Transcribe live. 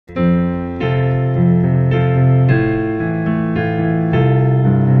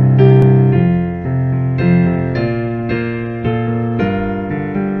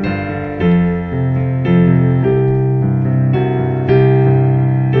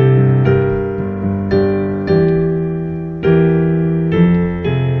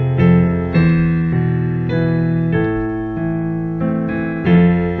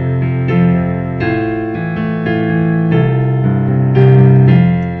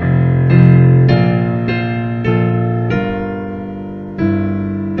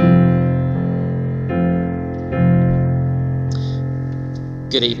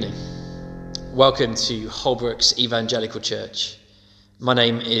Good evening. Welcome to Holbrook's Evangelical Church. My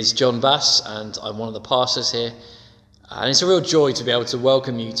name is Jon Bass and I'm one of the pastors here. And it's a real joy to be able to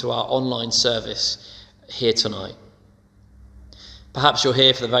welcome you to our online service here tonight. Perhaps you're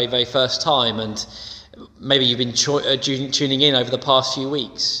here for the very, very first time and maybe you've been tuning in over the past few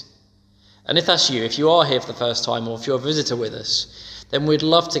weeks. And if that's you, if you are here for the first time or if you're a visitor with us, then we'd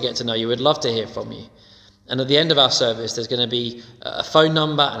love to get to know you, we'd love to hear from you. And at the end of our service, there's going to be a phone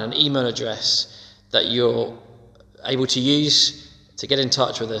number and an email address that you're able to use to get in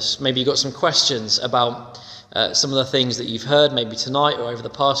touch with us. Maybe you've got some questions about some of the things that you've heard, maybe tonight or over the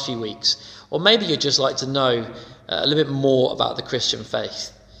past few weeks. Or maybe you'd just like to know a little bit more about the Christian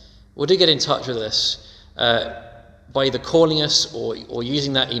faith. Well, do get in touch with us by either calling us or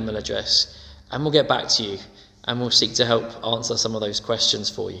using that email address, and we'll get back to you and we'll seek to help answer some of those questions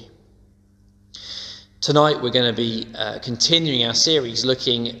for you. Tonight we're going to be continuing our series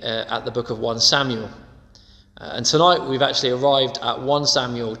looking at the book of 1 Samuel. And tonight we've actually arrived at 1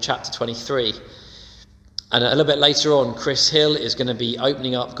 Samuel chapter 23. And a little bit later on, Chris Hill is going to be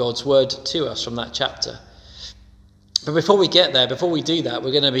opening up God's word to us from that chapter. But before we get there, before we do that,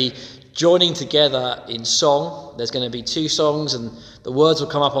 we're going to be joining together in song. There's going to be 2 songs and the words will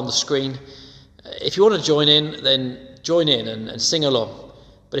come up on the screen. If you want to join in, then join in and sing along.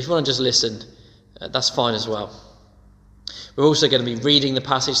 But if you want to just listen, that's fine as well. We're also going to be reading the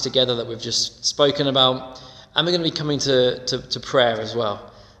passage together that we've just spoken about, and we're going to be coming to prayer as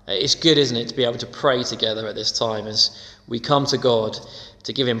well. It's good, isn't it, to be able to pray together at this time as we come to God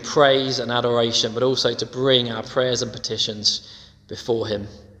to give him praise and adoration, but also to bring our prayers and petitions before him.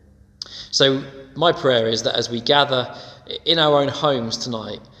 So my prayer is that as we gather in our own homes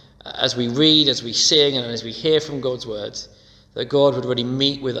tonight, as we read, as we sing, and as we hear from God's word, that God would really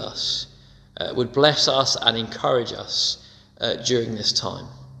meet with us, would bless us and encourage us during this time.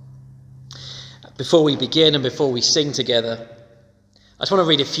 Before we begin and before we sing together, I just want to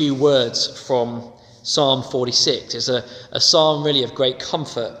read a few words from Psalm 46. It's a psalm really of great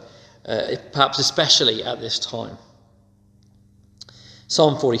comfort, perhaps especially at this time.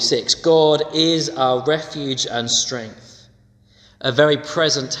 Psalm 46, God is our refuge and strength, a very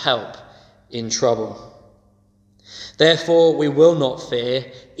present help in trouble. Therefore we will not fear,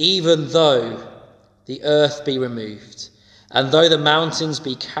 even though the earth be removed, and though the mountains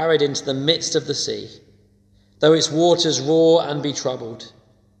be carried into the midst of the sea, though its waters roar and be troubled,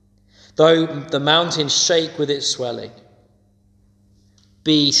 though the mountains shake with its swelling.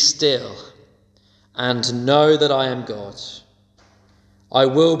 Be still and know that I am God. I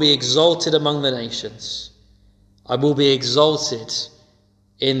will be exalted among the nations. I will be exalted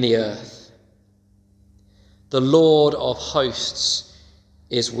in the earth. The Lord of hosts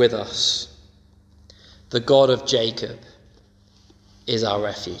is with us. The God of Jacob is our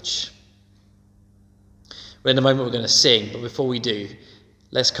refuge. Well, in a moment we're going to sing, but before we do,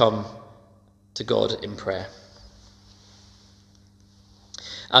 let's come to God in prayer.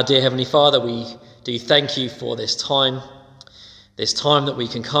 Our dear Heavenly Father, we do thank you for this time that we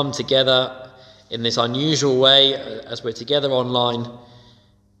can come together in this unusual way as we're together online.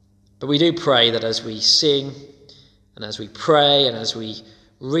 But we do pray that as we sing and as we pray and as we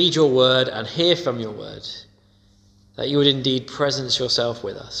read your word and hear from your word, that you would indeed presence yourself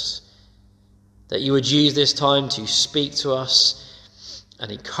with us, that you would use this time to speak to us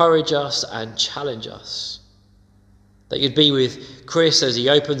and encourage us and challenge us, that you'd be with Chris as he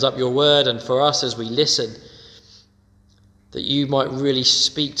opens up your word and for us as we listen, that you might really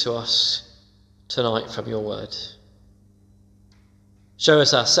speak to us tonight from your word. Show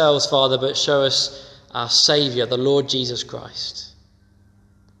us ourselves, Father, but show us our Saviour, the Lord Jesus Christ.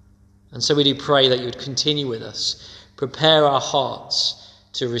 And so we do pray that you would continue with us, prepare our hearts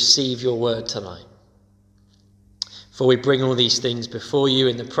to receive your word tonight. For we bring all these things before you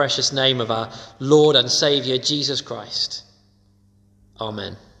in the precious name of our Lord and Saviour, Jesus Christ.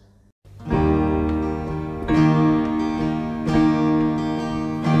 Amen.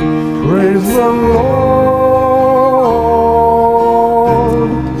 Praise the Lord.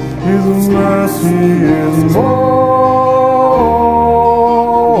 His mercy is more,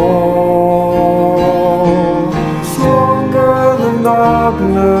 stronger than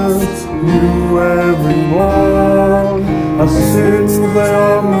darkness, new every morn. Our sins they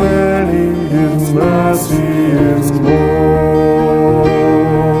are many, his mercy is more.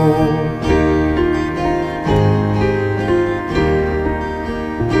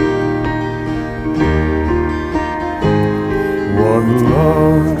 What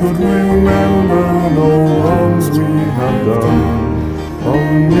love could remember no wrongs we have done,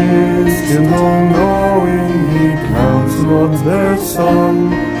 omniscient, all-knowing, he counts not their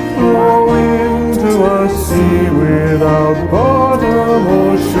song, flow into a sea without bottom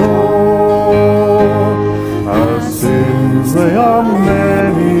or shore. Our sins, they are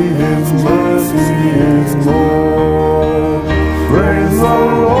many, His mercy is more. Praise the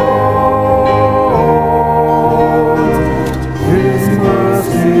Lord, His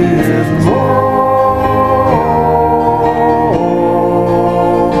mercy is more.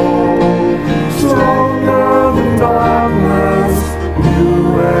 Stronger than darkness, new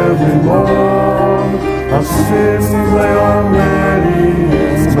every morn. Our sins, they are many,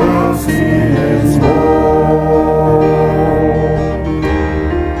 His mercy is more.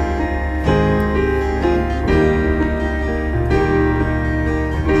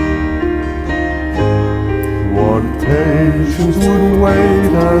 What patience would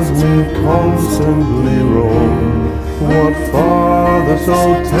wait as we constantly roam? What Father so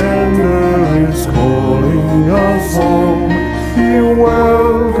tender is calling us home? He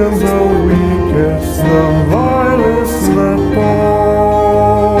welcomes the weakest, the vilest, the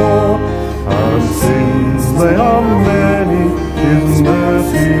poor. Our sins, they are many, His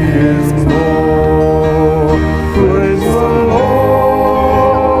mercy is more. Praise the Lord,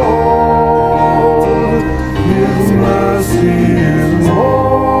 His mercy is more.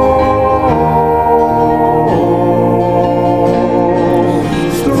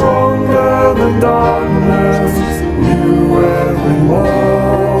 Stronger than darkness, new every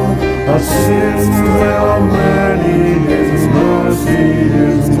morn. Our sins, they are many, His mercy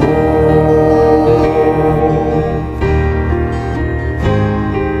is more.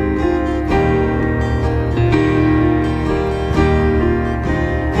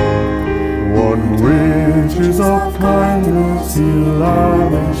 What riches of kindness He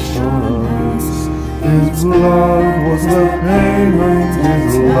lavished on us. His blood was the payment,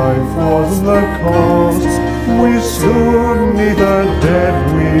 His life was the cost. We stood 'neath a debt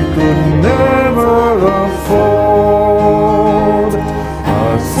we could never afford.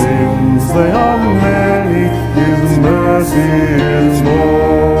 Our sins, they are many, His mercy is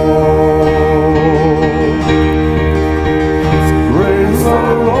more. Praise the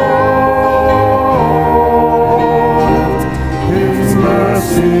Lord, His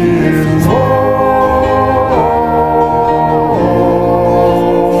mercy is more.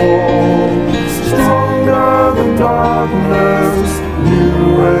 Darkness, new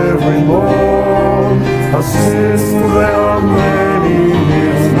every morn. Our sins, they are many,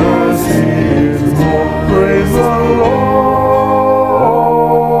 His mercy is more. Praise the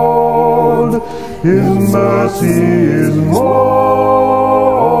Lord, His mercy is more.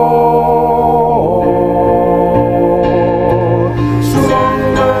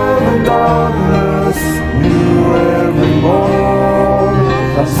 Stronger than darkness, new every morn.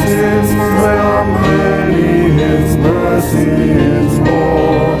 Our sins, they are many, His mercy is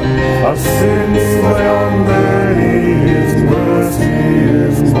more. Our sins, they are many, His mercy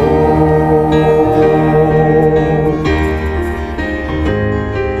is more.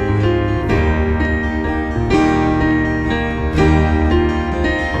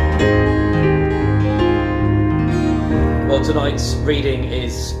 Well, tonight's reading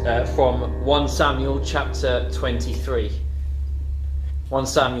is from 1 Samuel chapter 23. 1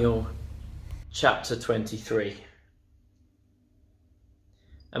 Samuel chapter 23.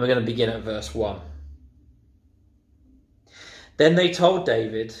 And we're going to begin at verse 1. Then they told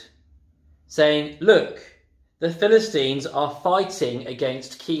David, saying, "Look, the Philistines are fighting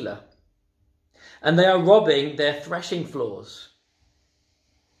against Keilah, and they are robbing their threshing floors."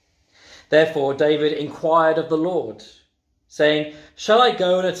 Therefore David inquired of the Lord, saying, "Shall I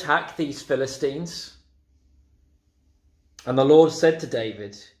go and attack these Philistines?" And the Lord said to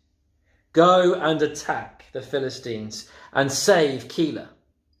David, "Go and attack the Philistines and save Keilah."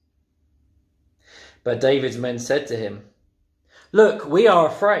 But David's men said to him, "Look, we are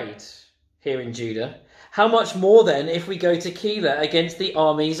afraid here in Judah. How much more then if we go to Keilah against the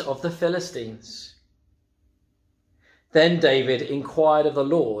armies of the Philistines?" Then David inquired of the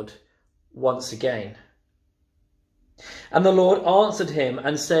Lord once again. And the Lord answered him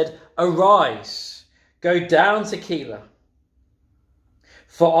and said, "Arise, go down to Keilah,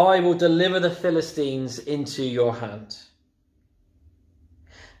 for I will deliver the Philistines into your hand."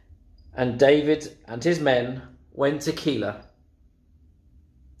 And David and his men went to Keilah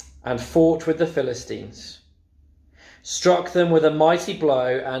and fought with the Philistines, struck them with a mighty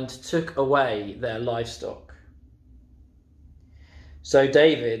blow, and took away their livestock. So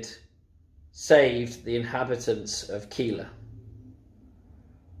David saved the inhabitants of Keilah.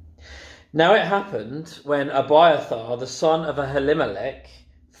 Now it happened, when Abiathar, the son of Ahimelech,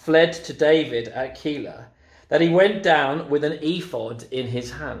 fled to David at Keilah, that he went down with an ephod in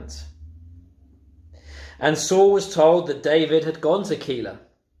his hand. And Saul was told that David had gone to Keilah.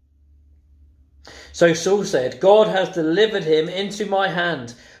 So Saul said, God has delivered him into my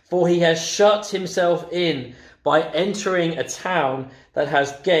hand, for he has shut himself in by entering a town that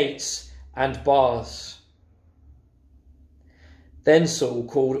has gates and bars. Then Saul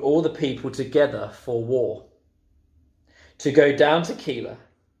called all the people together for war, to go down to Keilah,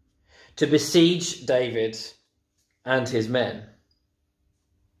 to besiege David and his men.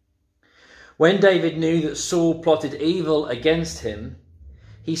 When David knew that Saul plotted evil against him,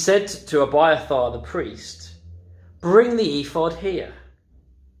 he said to Abiathar the priest, "Bring the ephod here."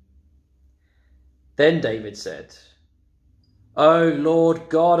 Then David said, "O Lord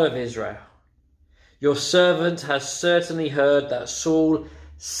God of Israel, your servant has certainly heard that Saul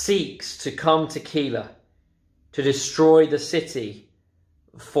seeks to come to Keilah to destroy the city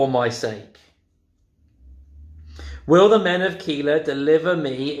for my sake. Will the men of Keilah deliver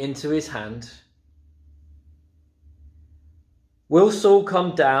me into his hand? Will Saul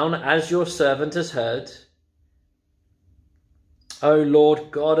come down as your servant has heard? O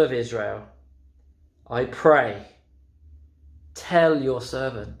Lord God of Israel, I pray, tell your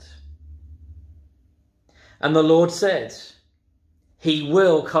servant." And the Lord said, "He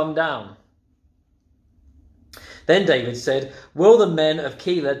will come down." Then David said, "Will the men of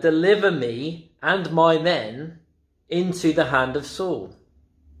Keilah deliver me and my men into the hand of Saul?"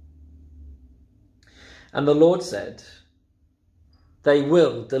 And the Lord said, "They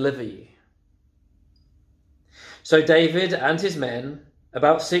will deliver you." So David and his men,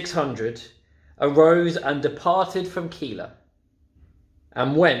 about 600, arose and departed from Keilah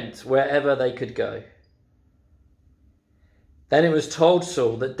and went wherever they could go. Then it was told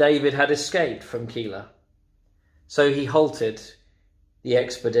Saul that David had escaped from Keilah, so he halted the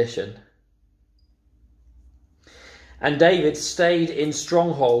expedition. And David stayed in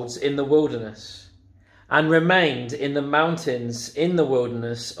strongholds in the wilderness and remained in the mountains in the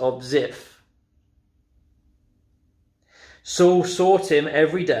wilderness of Ziph. Saul sought him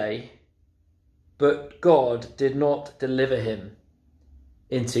every day, but God did not deliver him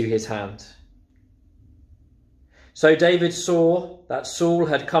into his hand. So David saw that Saul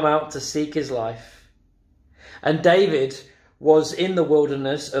had come out to seek his life, and David was in the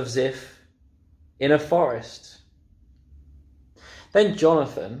wilderness of Ziph in a forest. Then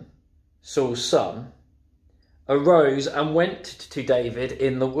Jonathan, Saul's son, arose and went to David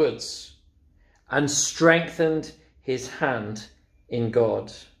in the woods and strengthened his hand in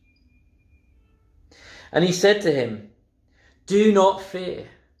God. And he said to him, "Do not fear,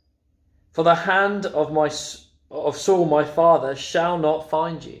 for the hand of Saul my father shall not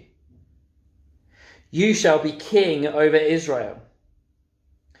find you. You shall be king over Israel,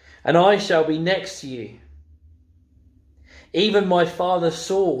 and I shall be next to you. Even my father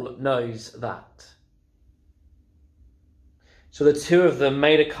Saul knows that." So the two of them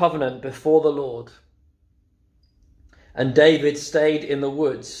made a covenant before the Lord, and David stayed in the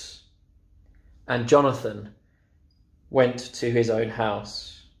woods, and Jonathan went to his own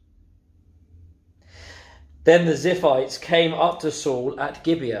house. Then the Ziphites came up to Saul at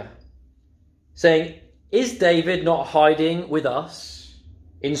Gibeah, saying, "Is David not hiding with us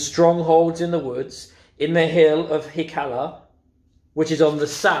in strongholds in the woods, in the hill of Hikalah, which is on the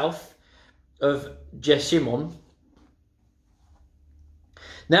south of Jeshimon?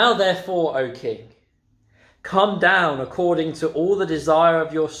 Now therefore, O king, come down according to all the desire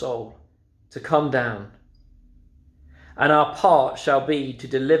of your soul to come down, and our part shall be to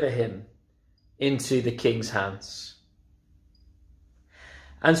deliver him into the king's hands."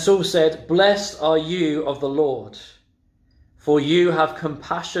 And Saul said, "Blessed are you of the Lord, for you have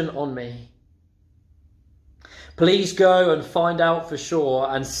compassion on me. Please go and find out for sure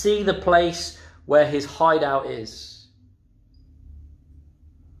and see the place where his hideout is,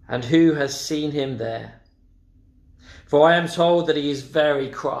 and who has seen him there. For I am told that he is very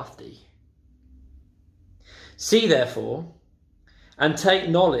crafty. See therefore, and take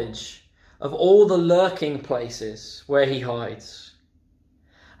knowledge of all the lurking places where he hides,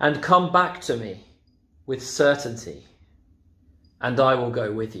 and come back to me with certainty, and I will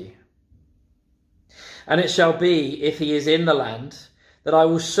go with you. And it shall be, if he is in the land, that I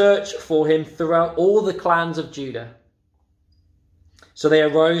will search for him throughout all the clans of Judah." So they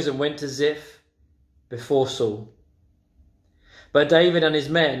arose and went to Ziph before Saul. But David and his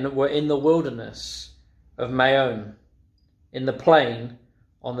men were in the wilderness of Maon, in the plain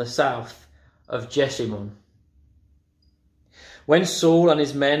on the south of Jeshimon. When Saul and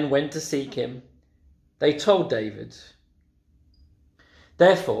his men went to seek him, they told David.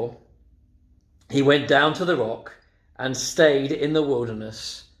 Therefore he went down to the rock and stayed in the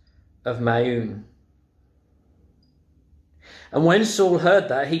wilderness of Maon. And when Saul heard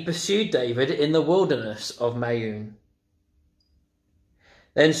that, he pursued David in the wilderness of Maon.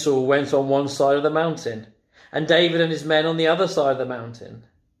 Then Saul went on one side of the mountain, and David and his men on the other side of the mountain.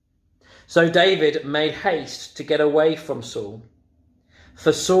 So David made haste to get away from Saul,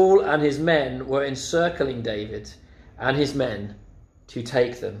 for Saul and his men were encircling David and his men to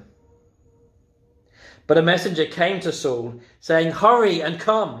take them. But a messenger came to Saul, saying, "Hurry and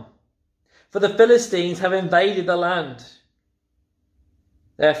come, for the Philistines have invaded the land."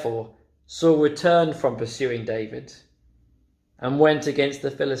 Therefore Saul returned from pursuing David and went against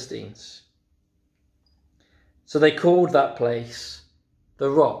the Philistines. So they called that place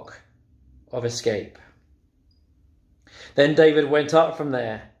the Rock of Escape. Then David went up from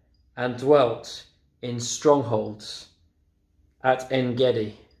there and dwelt in strongholds at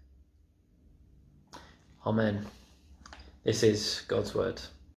En-Gedi. Amen. This is God's word.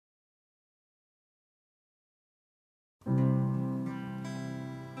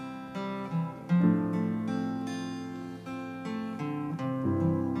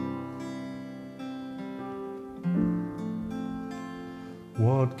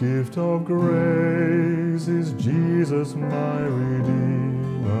 What gift of grace is Jesus my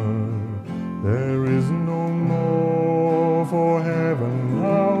Redeemer? There is no more for heaven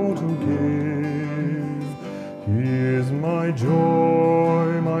now to give. He is my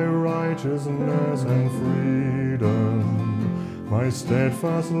joy, my righteousness and freedom, my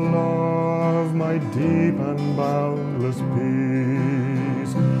steadfast love, my deep and boundless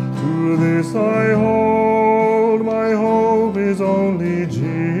peace. To this I hold, my hope is only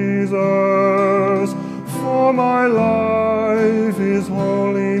Jesus, for my life is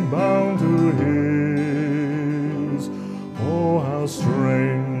wholly bound to his. Oh, how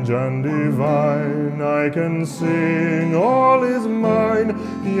strange and divine, I can sing, all is mine,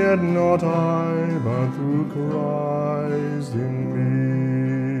 yet not I, but through Christ in me.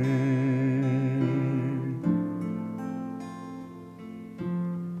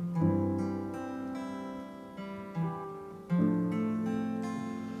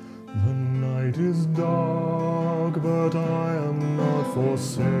 It is dark, but I am not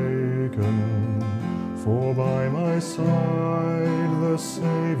forsaken, for by my side the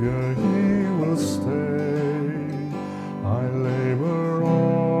Saviour, he will stay. I labour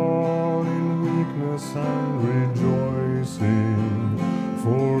on in weakness and rejoicing,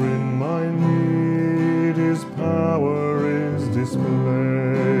 for in my need his power is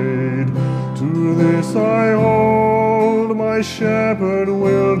displayed. To this I hold, my shepherd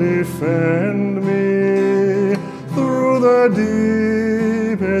will defend me. Through the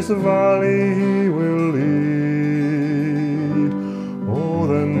deepest valley he will lead. Oh,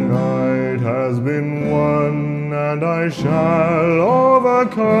 the night has been won, and I shall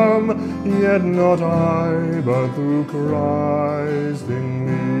overcome, yet not I, but through Christ in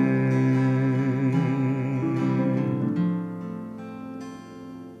me.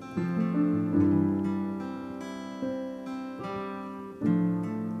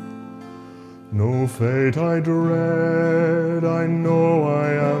 No fate I dread, I know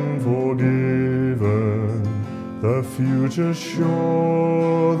I am forgiven. The future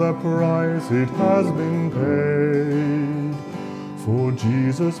sure, the price it has been paid. For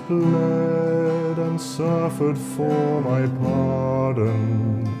Jesus bled and suffered for my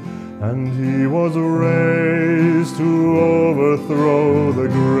pardon, and he was raised to overthrow the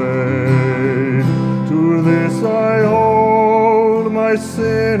grave. To this I hold, my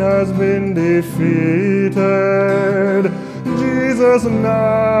sin has been defeated. Jesus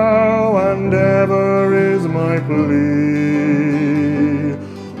now and ever is my plea.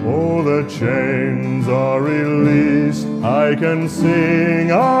 Oh, the chains are released, I can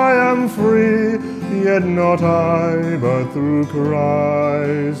sing, I am free, yet not I, but through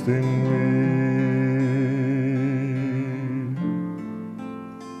Christ in me.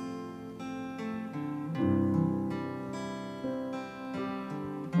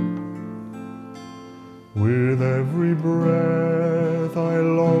 With every breath I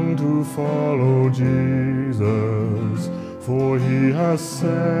long to follow Jesus, for he has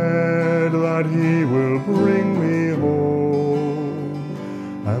said that he will bring me home.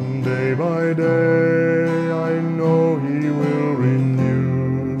 And day by day I know he will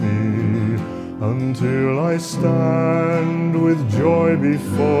renew me, until I stand with joy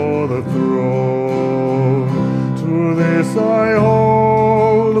before the throne. To this I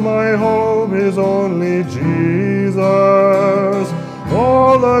hold, my hope is only Jesus.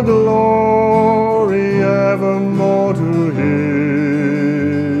 All the glory evermore to him,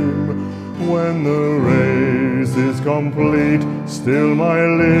 when the complete, still my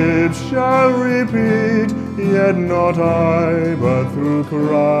lips shall repeat, yet not I, but through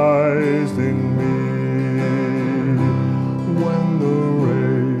Christ in me. When the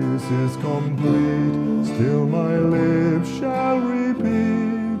race is complete, still my lips shall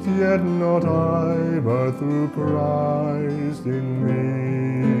repeat, yet not I, but through Christ in me.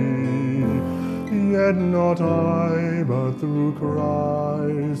 Yet not I, but through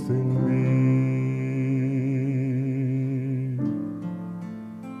Christ in me.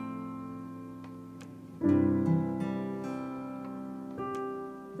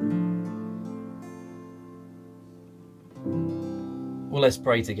 Well, let's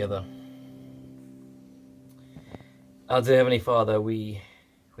pray together. Our dear Heavenly Father, we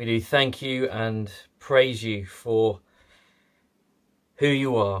do thank you and praise you for who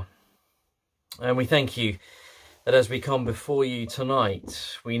you are. And we thank you that as we come before you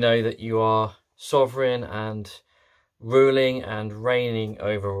tonight, we know that you are sovereign and ruling and reigning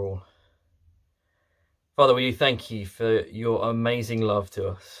over all. Father, we do thank you for your amazing love to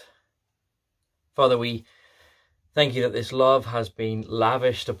us. Father, we thank you that this love has been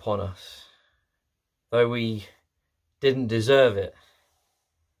lavished upon us. Though we didn't deserve it,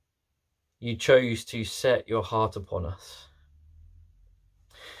 you chose to set your heart upon us.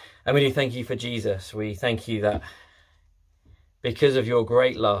 And we do thank you for Jesus. We thank you that because of your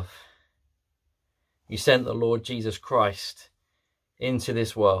great love, you sent the Lord Jesus Christ into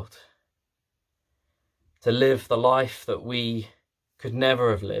this world to live the life that we could never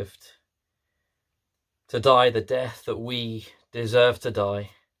have lived, to die the death that we deserve to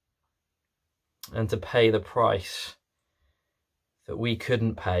die, and to pay the price that we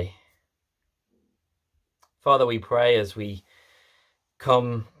couldn't pay. Father, we pray as we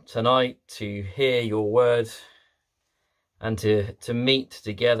come tonight to hear your word and to meet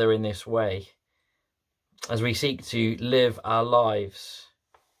together in this way, as we seek to live our lives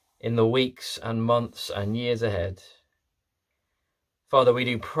in the weeks and months and years ahead. Father, we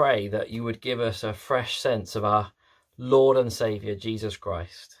do pray that you would give us a fresh sense of our Lord and Saviour, Jesus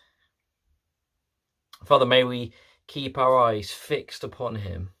Christ. Father, may we keep our eyes fixed upon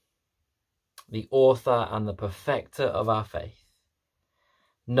him, the author and the perfecter of our faith,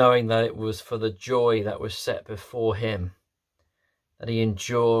 knowing that it was for the joy that was set before him that he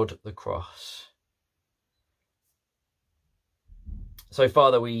endured the cross. So,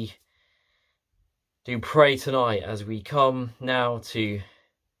 Father, we do pray tonight as we come now to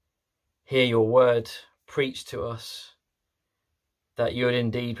hear your word preached to us, that you would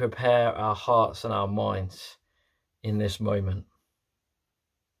indeed prepare our hearts and our minds in this moment.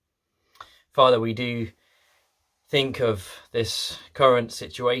 Father, we do think of this current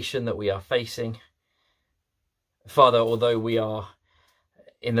situation that we are facing. Father, although we are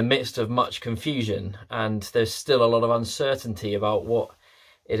in the midst of much confusion and there's still a lot of uncertainty about what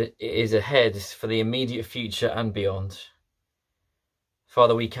it is ahead for the immediate future and beyond,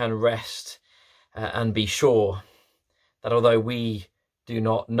 Father, we can rest and be sure that although we do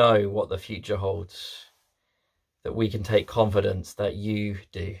not know what the future holds, that we can take confidence that you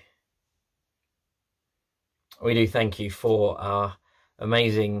do. We do thank you for our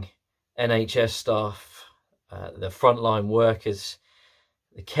amazing NHS staff, the frontline workers,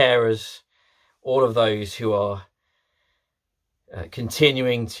 the carers, all of those who are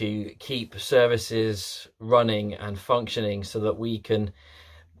continuing to keep services running and functioning so that we can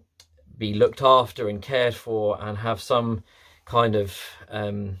be looked after and cared for and have some kind of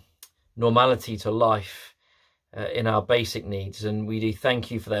normality to life in our basic needs. And we do thank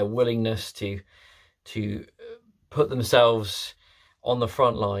you for their willingness to put themselves on the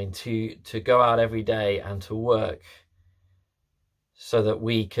front line, to go out every day and to work so that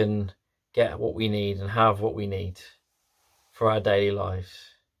we can get what we need and have what we need for our daily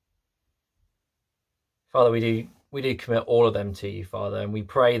lives. Father, we do commit all of them to you, Father, and we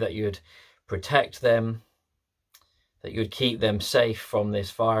pray that you would protect them, that you would keep them safe from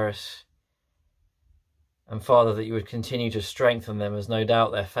this virus, and Father, that you would continue to strengthen them, as no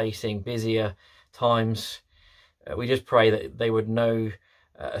doubt they're facing busier times. We just pray that they would know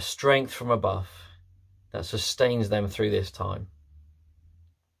a strength from above that sustains them through this time.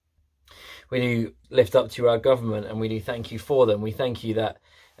 We do lift up to our government and we do thank you for them. We thank you that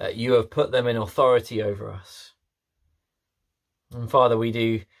you have put them in authority over us. And Father, we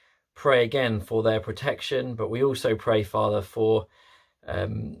do pray again for their protection, but we also pray, Father, for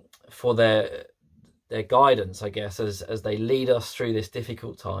their guidance, I guess, as they lead us through this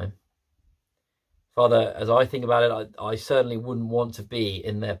difficult time. Father, as I think about it, I certainly wouldn't want to be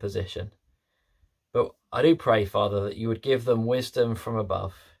in their position. But I do pray, Father, that you would give them wisdom from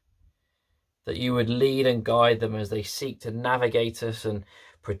above. that you would lead and guide them as they seek to navigate us and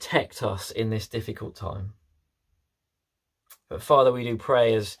protect us in this difficult time. But Father, we do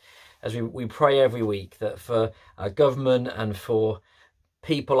pray as we pray every week, that for our government and for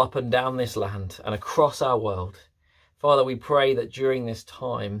people up and down this land and across our world, Father, we pray that during this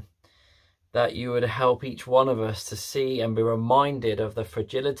time that you would help each one of us to see and be reminded of the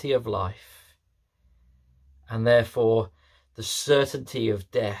fragility of life, and therefore the certainty of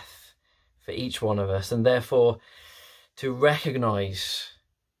death for each one of us, and therefore to recognise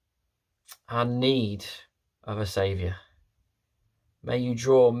our need of a Saviour. May you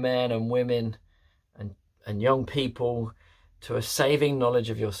draw men and women and young people to a saving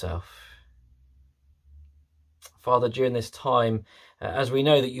knowledge of yourself. Father, during this time, as we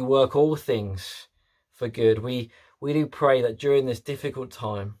know that you work all things for good, we do pray that during this difficult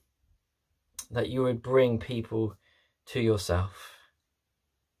time, that you would bring people to yourself.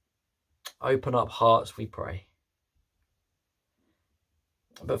 Open up hearts, we pray.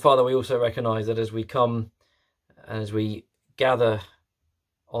 But Father, we also recognise that as we come and as we gather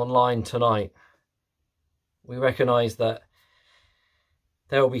online tonight, we recognise that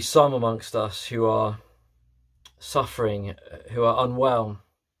there will be some amongst us who are suffering, who are unwell.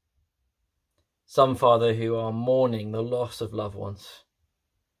 Some, Father, who are mourning the loss of loved ones.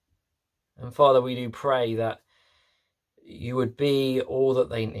 And Father, we do pray that you would be all that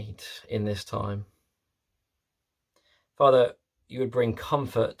they need in this time. Father, you would bring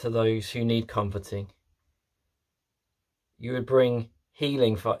comfort to those who need comforting. You would bring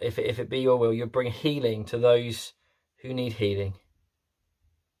healing, if it be your will, you'd bring healing to those who need healing.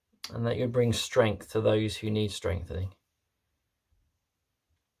 And that you'd bring strength to those who need strengthening.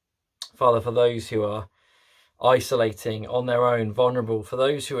 Father, for those who are isolating on their own, vulnerable, for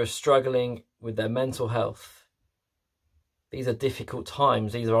those who are struggling with their mental health, these are difficult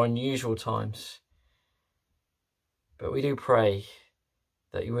times, these are unusual times. But we do pray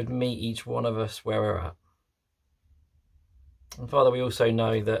that you would meet each one of us where we're at. And Father, we also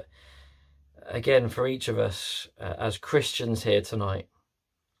know that, again, for each of us as Christians here tonight,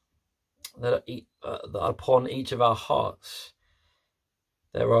 that upon each of our hearts,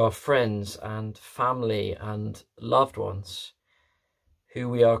 there are friends and family and loved ones who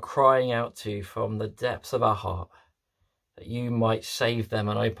we are crying out to from the depths of our heart, that you might save them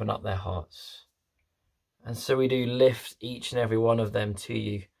and open up their hearts. And so we do lift each and every one of them to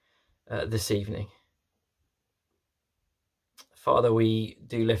you this evening. Father, we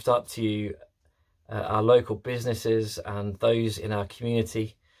do lift up to you our local businesses and those in our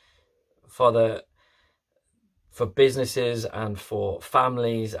community. Father, for businesses and for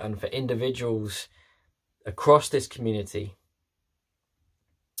families and for individuals across this community,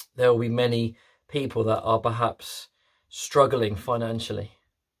 there will be many people that are perhaps struggling financially.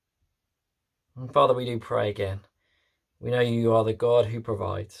 And Father, we do pray again. We know you are the God who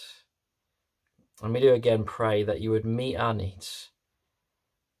provides. And we do again pray that you would meet our needs,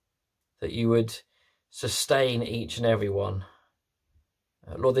 that you would sustain each and every one.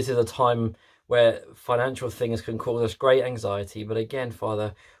 Lord, this is a time where financial things can cause us great anxiety. But again,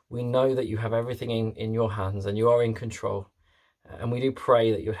 Father, we know that you have everything in your hands and you are in control. And we do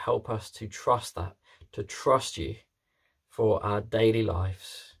pray that you would help us to trust that, to trust you for our daily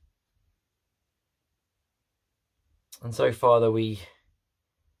lives. And so, Father, we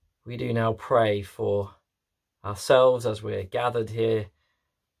do now pray for ourselves as we're gathered here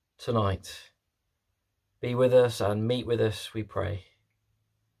tonight. Be with us and meet with us, we pray.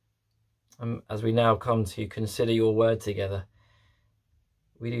 As we now come to consider your word together,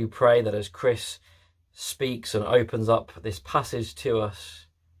 we do pray that as Chris speaks and opens up this passage to us,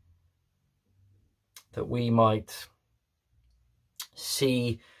 that we might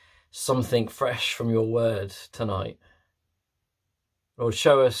see something fresh from your word tonight. Lord,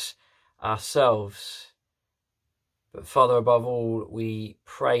 show us ourselves, but Father, above all, we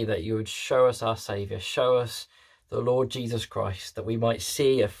pray that you would show us our Saviour, show us the Lord Jesus Christ, that we might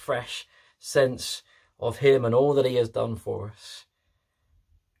see a fresh sense of him and all that he has done for us,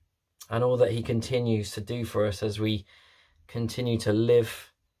 and all that he continues to do for us as we continue to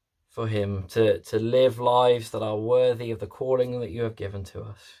live for him, to live lives that are worthy of the calling that you have given to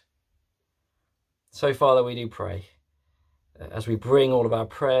us. So, Father, we do pray, as we bring all of our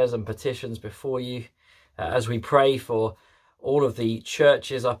prayers and petitions before you, as we pray for all of the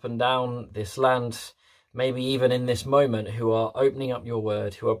churches up and down this land, maybe even in this moment, who are opening up your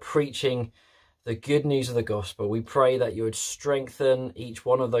word, who are preaching the good news of the gospel, we pray that you would strengthen each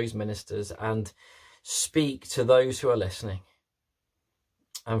one of those ministers and speak to those who are listening.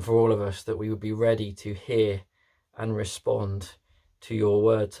 And for all of us, that we would be ready to hear and respond to your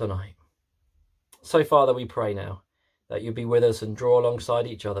word tonight. So, Father, we pray now that you'll be with us and draw alongside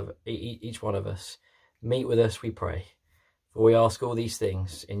each other, each one of us. Meet with us, we pray. For we ask all these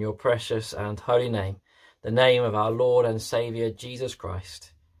things in your precious and holy name, the name of our Lord and Saviour, Jesus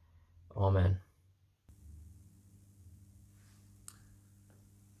Christ. Amen.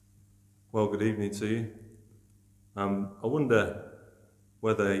 Well, good evening to you. I wonder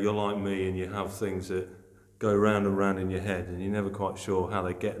whether you're like me and you have things that go round and round in your head and you're never quite sure how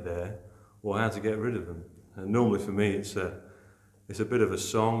they get there or how to get rid of them. And normally for me it's a bit of a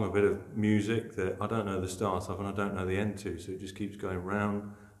song, a bit of music that I don't know the start of and I don't know the end to, so it just keeps going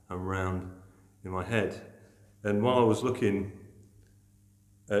round and round in my head. And while I was looking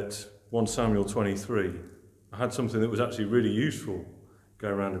at 1 Samuel 23, I had something that was actually really useful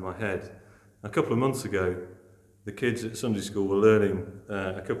going around in my head. A couple of months ago, the kids at Sunday school were learning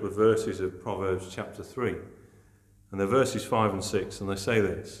a couple of verses of Proverbs chapter 3. And they're verses 5 and 6, and they say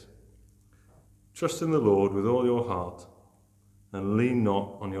this: "Trust in the Lord with all your heart, and lean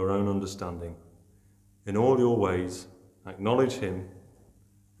not on your own understanding. In all your ways acknowledge him,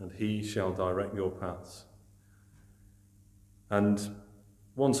 and he shall direct your paths." And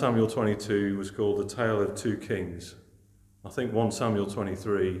 1 Samuel 22 was called the Tale of Two Kings. I think 1 Samuel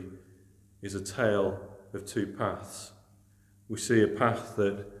 23 is a tale of two paths. We see a path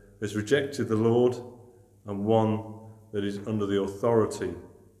that has rejected the Lord and one that is under the authority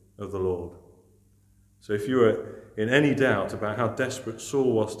of the Lord. So if you were in any doubt about how desperate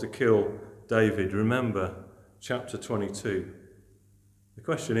Saul was to kill David, remember chapter 22. The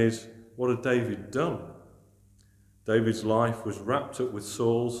question is, what had David done? David's life was wrapped up with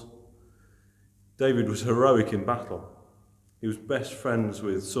Saul's. David was heroic in battle. He was best friends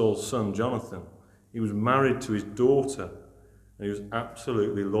with Saul's son Jonathan. He was married to his daughter, and he was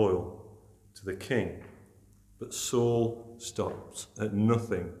absolutely loyal to the king. But Saul stopped at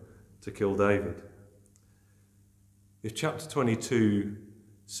nothing to kill David. If chapter 22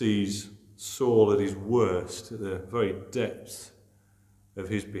 sees Saul at his worst, at the very depths of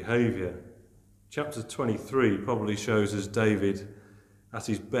his behaviour, chapter 23 probably shows us David at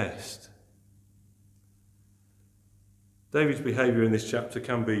his best. David's behaviour in this chapter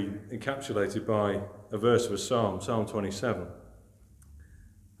can be encapsulated by a verse of a psalm, Psalm 27.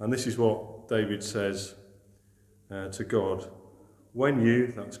 And this is what David says to God. "When you,"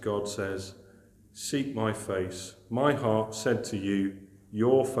 that's God, says, "seek my face, my heart said to you,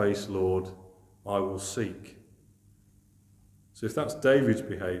 your face, Lord, I will seek." So if that's David's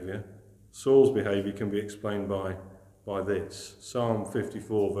behaviour, Saul's behaviour can be explained by this. Psalm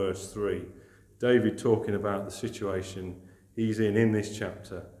 54 verse 3. David talking about the situation he's in this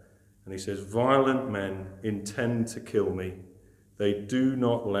chapter. And he says, "Violent men intend to kill me. They do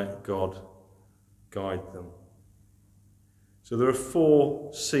not let God guide them." So there are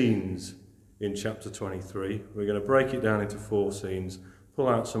 4 scenes in chapter 23. We're going to break it down into 4 scenes, pull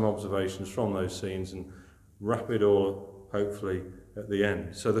out some observations from those scenes and wrap it all up, hopefully, at the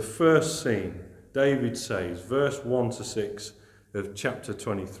end. So the first scene, David says, verse 1 to 6 of chapter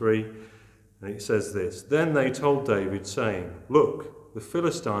 23, and it says this: "Then they told David, saying, Look, the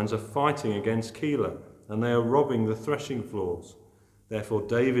Philistines are fighting against Keilah, and they are robbing the threshing floors. Therefore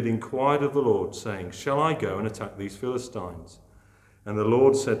David inquired of the Lord, saying, Shall I go and attack these Philistines? And the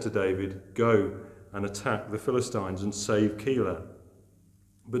Lord said to David, Go and attack the Philistines and save Keilah.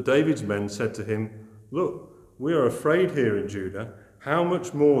 But David's men said to him, Look, we are afraid here in Judah. How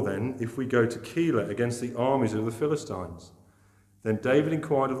much more then if we go to Keilah against the armies of the Philistines? Then David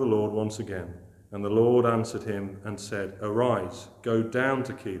inquired of the Lord once again, and the Lord answered him and said, Arise, go down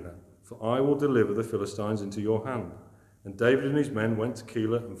to Keilah, for I will deliver the Philistines into your hand. And David and his men went to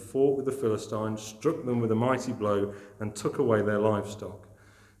Keilah and fought with the Philistines, struck them with a mighty blow, and took away their livestock.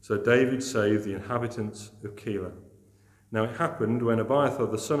 So David saved the inhabitants of Keilah. Now it happened, when Abiathar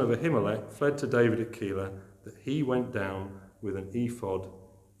the son of Ahimelech fled to David at Keilah, that he went down with an ephod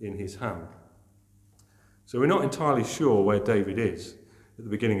in his hand." So we're not entirely sure where David is at the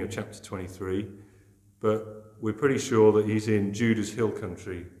beginning of chapter 23, but we're pretty sure that he's in Judah's hill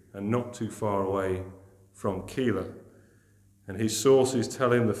country and not too far away from Keilah. And his sources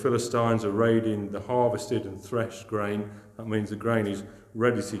tell him the Philistines are raiding the harvested and threshed grain. That means the grain is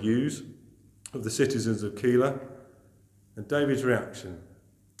ready to use, of the citizens of Keilah. And David's reaction: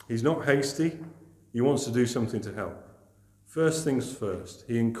 he's not hasty, he wants to do something to help. First things first,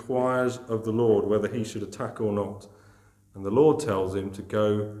 he inquires of the Lord whether he should attack or not. And the Lord tells him to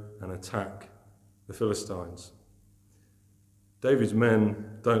go and attack the Philistines. David's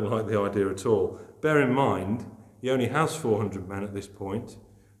men don't like the idea at all. Bear in mind, he only has 400 men at this point,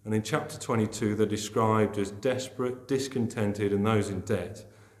 and in chapter 22 they're described as desperate, discontented, and those in debt.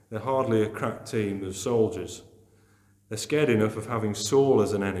 They're hardly a crack team of soldiers. They're scared enough of having Saul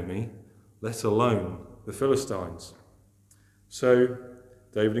as an enemy, let alone the Philistines. So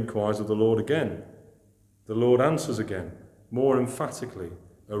David inquires of the Lord again. The Lord answers again, more emphatically,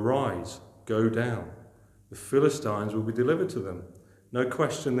 "Arise, go down. The Philistines will be delivered to them." No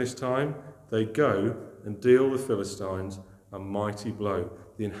question this time, they go and deal the Philistines a mighty blow.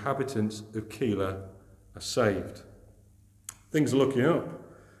 The inhabitants of Keilah are saved. Things are looking up.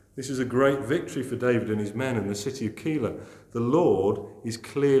 This is a great victory for David and his men in the city of Keilah. The Lord is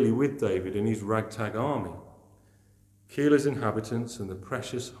clearly with David and his ragtag army. Keilah's inhabitants and the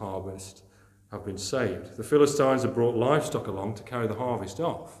precious harvest have been saved. The Philistines have brought livestock along to carry the harvest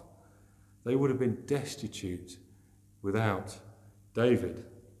off. They would have been destitute without David.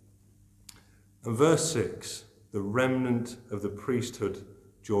 And verse 6, the remnant of the priesthood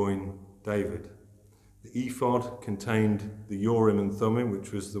join David. The ephod contained the Urim and Thummim,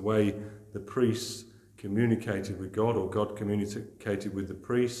 which was the way the priests communicated with God, or God communicated with the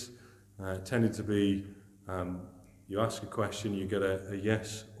priests. It tended to be, you ask a question, you get a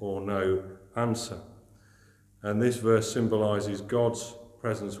yes or no answer. And this verse symbolises God's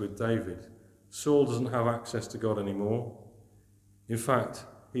presence with David. Saul doesn't have access to God anymore. In fact,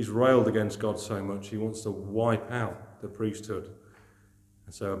 he's railed against God so much he wants to wipe out the priesthood.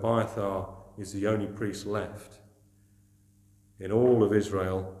 And so Abiathar is the only priest left in all of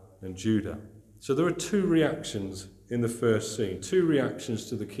Israel and Judah. So there are two reactions in the first scene, two reactions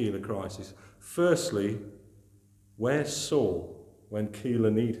to the Keilah crisis. Firstly, where's Saul when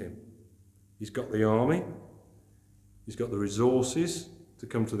Keilah need him? He's got the army, he's got the resources to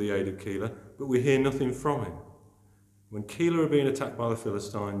come to the aid of Keilah, but we hear nothing from him. When Keilah are being attacked by the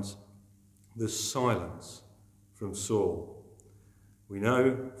Philistines, there's silence from Saul. We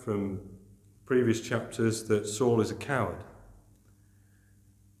know from previous chapters that Saul is a coward,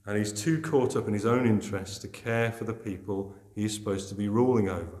 and he's too caught up in his own interests to care for the people he is supposed to be ruling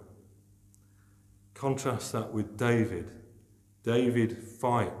over. Contrast that with David. David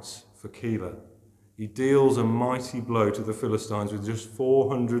fights for Keilah. He deals a mighty blow to the Philistines with just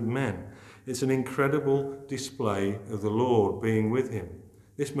 400 men. It's an incredible display of the Lord being with him.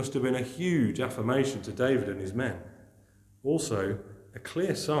 This must have been a huge affirmation to David and his men. Also, a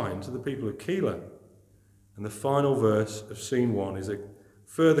clear sign to the people of Keilah. And the final verse of scene 1 is a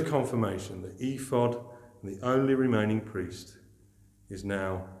further confirmation that the ephod, the only remaining priest, is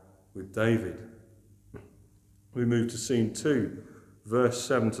now with David. We move to scene 2, verse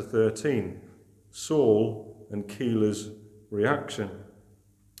 7 to 13. Saul and Keilah's reaction.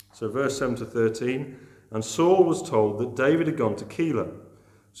 So verse 7 to 13, and Saul was told that David had gone to Keilah.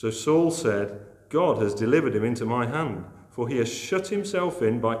 So Saul said, God has delivered him into my hand, for he has shut himself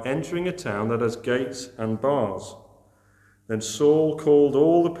in by entering a town that has gates and bars. Then Saul called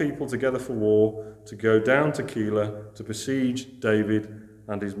all the people together for war to go down to Keilah to besiege David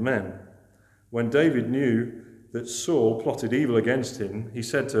and his men. When David knew that Saul plotted evil against him, he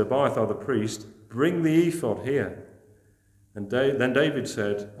said to Abiathar the priest, bring the ephod here. And then David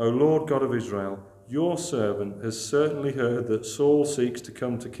said, O Lord God of Israel, your servant has certainly heard that Saul seeks to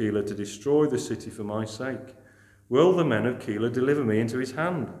come to Keilah to destroy the city for my sake. Will the men of Keilah deliver me into his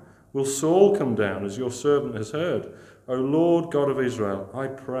hand? Will Saul come down as your servant has heard? O Lord God of Israel, I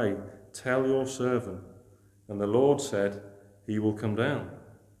pray, tell your servant. And the Lord said, he will come down.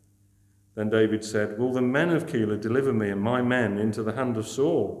 Then David said, will the men of Keilah deliver me and my men into the hand of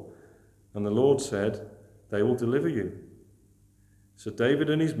Saul? And the Lord said, they will deliver you. So David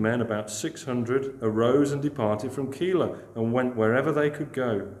and his men, about 600, arose and departed from Keilah and went wherever they could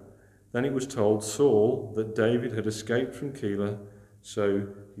go. Then it was told Saul that David had escaped from Keilah, so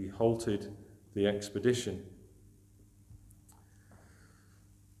he halted the expedition.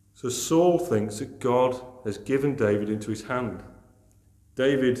 So Saul thinks that God has given David into his hand.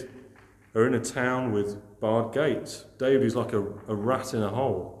 David are in a town with barred gates. David is like a rat in a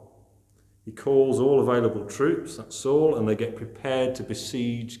hole. He calls all available troops, that's Saul, and they get prepared to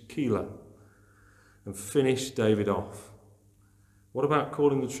besiege Keilah and finish David off. What about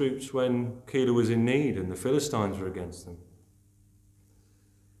calling the troops when Keilah was in need and the Philistines were against them?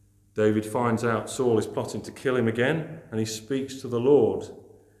 David finds out Saul is plotting to kill him again, and he speaks to the Lord.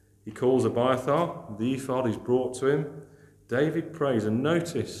 He calls Abiathar, the ephod is brought to him. David prays, and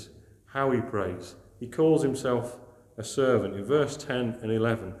notice how he prays. He calls himself a servant. In verse 10 and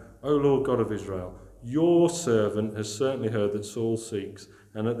 11, O Lord God of Israel, your servant has certainly heard that Saul seeks.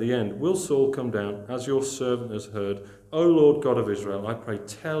 And at the end, will Saul come down as your servant has heard? O Lord God of Israel, I pray,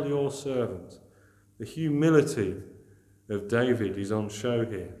 tell your servant. The humility of David is on show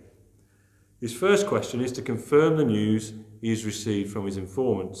here. His first question is to confirm the news he has received from his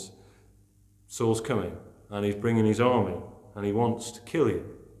informants. Saul's coming, and he's bringing his army, and he wants to kill you.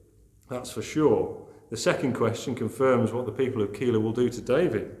 That's for sure. The second question confirms what the people of Keilah will do to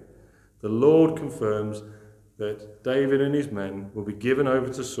David. The Lord confirms that David and his men will be given over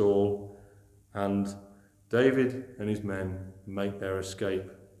to Saul, and David and his men make their escape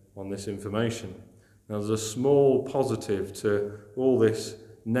on this information. Now, there's a small positive to all this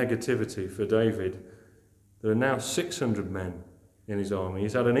negativity for David. There are now 600 men in his army.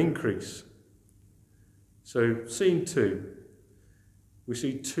 He's had an increase. So, scene 2, we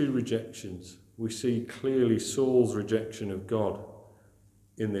see 2 rejections. We see clearly Saul's rejection of God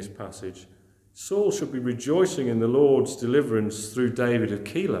in this passage. Saul should be rejoicing in the Lord's deliverance through David of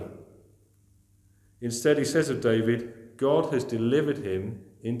Keilah. Instead, he says of David, God has delivered him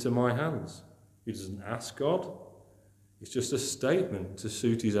into my hands. He doesn't ask God. It's just a statement to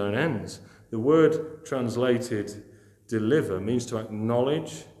suit his own ends. The word translated deliver means to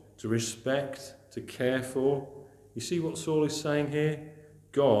acknowledge, to respect, to care for. You see what Saul is saying here?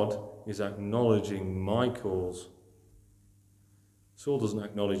 God is acknowledging my cause. Saul doesn't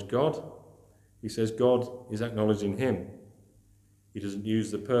acknowledge God. He says God is acknowledging him. He doesn't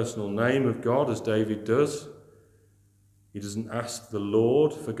use the personal name of God as David does. He doesn't ask the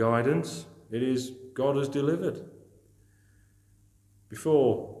Lord for guidance. It is God has delivered.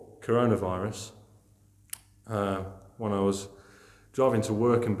 Before coronavirus, when I was driving to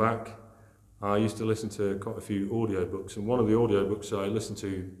work and back, I used to listen to quite a few audiobooks, and one of the audiobooks I listened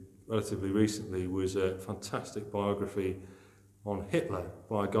to relatively recently was a fantastic biography on Hitler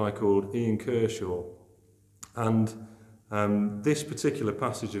by a guy called Ian Kershaw. And this particular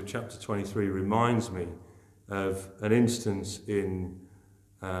passage of chapter 23 reminds me of an instance in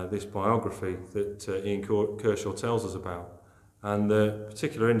this biography that Ian Kershaw tells us about. And the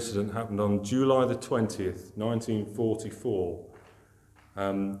particular incident happened on July the 20th, 1944.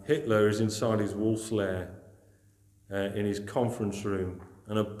 Hitler is inside his wolf's lair in his conference room,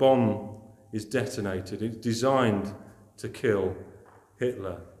 and a bomb is detonated. It's designed to kill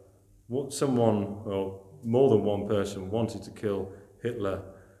Hitler. Someone, or more than one person, wanted to kill Hitler.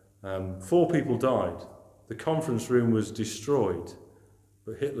 4 people died. The conference room was destroyed,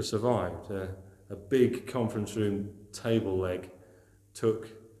 but Hitler survived. A big conference room table leg took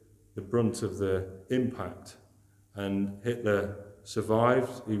the brunt of the impact, and Hitler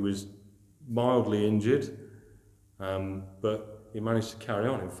survived. He was mildly injured, but he managed to carry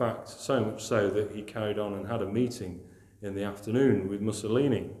on. In fact, so much so that he carried on and had a meeting in the afternoon with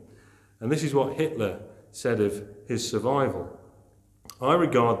Mussolini. And this is what Hitler said of his survival. I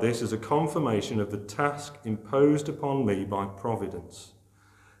regard this as a confirmation of the task imposed upon me by Providence,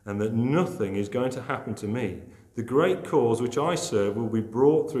 and that nothing is going to happen to me. The great cause which I serve will be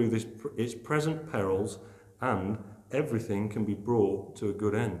brought through its present perils, and everything can be brought to a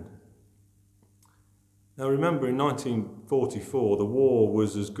good end. Now remember, in 1944, the war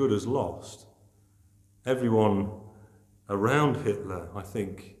was as good as lost. Everyone around Hitler, I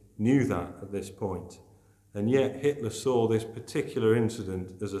think, knew that at this point. And yet Hitler saw this particular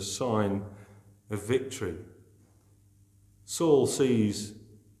incident as a sign of victory. Saul sees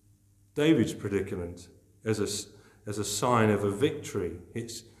David's predicament as a sign of a victory.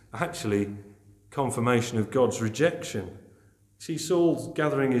 It's actually confirmation of God's rejection. See, Saul's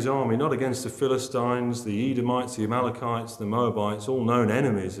gathering his army not against the Philistines, the Edomites, the Amalekites, the Moabites, all known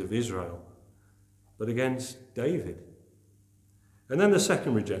enemies of Israel, but against David. And then the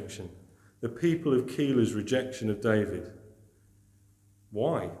second rejection, the people of Keilah's rejection of David.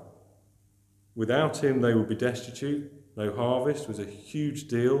 Why? Without him they would be destitute. No harvest was a huge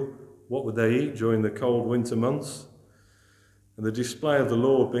deal. What would they eat during the cold winter months? And the display of the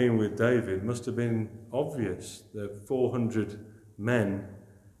Lord being with David must have been obvious. The 400 men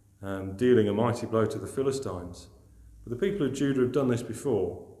dealing a mighty blow to the Philistines. But the people of Judah have done this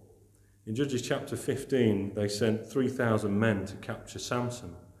before. In Judges chapter 15, they sent 3,000 men to capture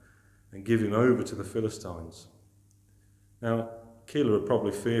Samson and give him over to the Philistines. Now, Keilah are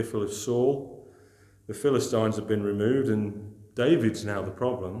probably fearful of Saul. The Philistines have been removed and David's now the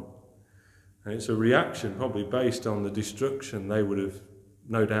problem. And it's a reaction probably based on the destruction they would have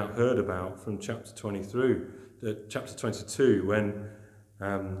no doubt heard about from chapter 22, when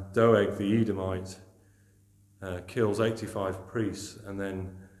Doeg the Edomite kills 85 priests and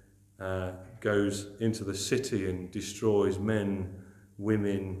then goes into the city and destroys men,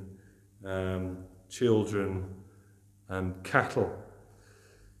 women, children and cattle.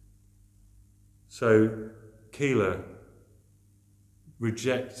 So Keilah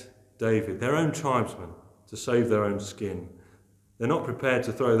reject David, their own tribesmen, to save their own skin. They're not prepared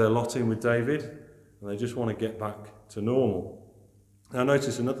to throw their lot in with David, and they just want to get back to normal. Now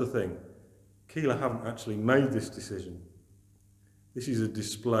notice another thing. Keilah haven't actually made this decision. This is a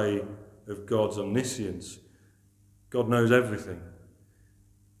display of God's omniscience. God knows everything.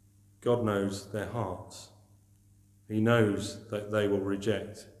 God knows their hearts. He knows that they will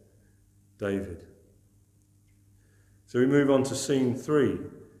reject David. So we move on to scene 3,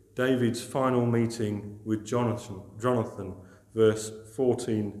 David's final meeting with Jonathan, verse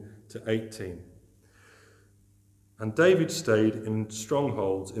 14 to 18. And David stayed in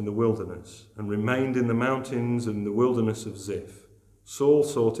strongholds in the wilderness and remained in the mountains and the wilderness of Ziph. Saul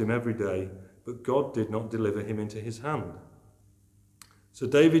sought him every day, but God did not deliver him into his hand. So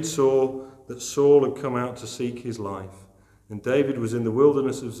David saw that Saul had come out to seek his life, and David was in the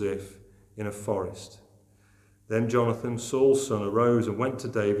wilderness of Ziph in a forest. Then Jonathan, Saul's son, arose and went to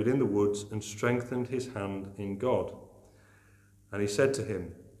David in the woods and strengthened his hand in God. And he said to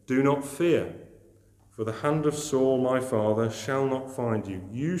him, "Do not fear, for the hand of Saul my father shall not find you.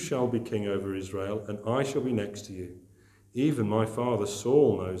 You shall be king over Israel, and I shall be next to you. Even my father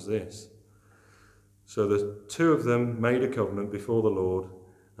Saul knows this." So the two of them made a covenant before the Lord,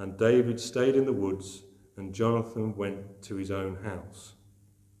 and David stayed in the woods, and Jonathan went to his own house.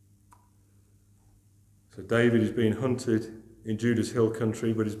 So David is being hunted in Judah's hill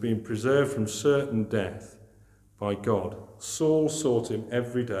country, but is being preserved from certain death by God. Saul sought him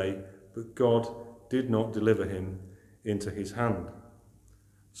every day, but God did not deliver him into his hand.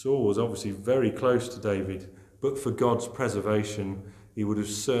 Saul was obviously very close to David, but for God's preservation, he would have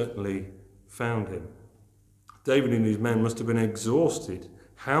certainly found him. David and his men must have been exhausted,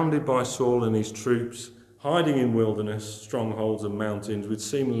 hounded by Saul and his troops, hiding in wilderness, strongholds and mountains with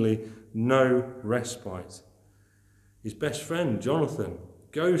seemingly no respite. His best friend, Jonathan,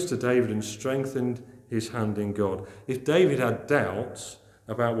 goes to David and strengthened his hand in God. If David had doubts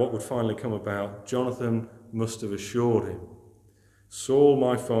about what would finally come about, Jonathan must have assured him, "Saul,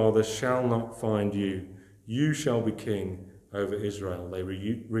 my father, shall not find you. You shall be king over Israel." They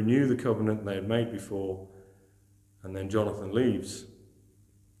renew the covenant they had made before, and then Jonathan leaves.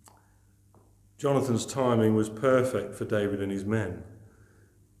 Jonathan's timing was perfect for David and his men.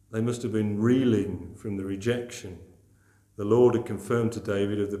 They must have been reeling from the rejection the Lord had confirmed to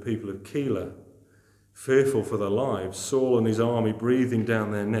David of the people of Keilah, fearful for their lives, Saul and his army breathing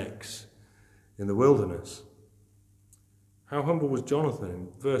down their necks in the wilderness. How humble was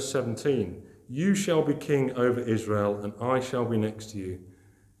Jonathan? Verse 17, "You shall be king over Israel, and I shall be next to you."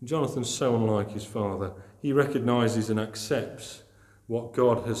 And Jonathan's so unlike his father. He recognises and accepts what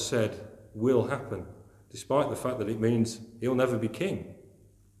God has said will happen, despite the fact that it means he'll never be king.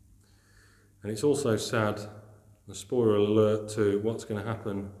 And it's also sad, a spoiler alert to what's going to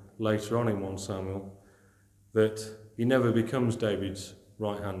happen later on in 1 Samuel, that he never becomes David's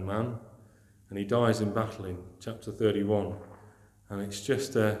right-hand man, and he dies in battle in chapter 31. And it's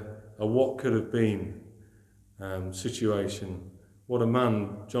just a what could have been situation. What a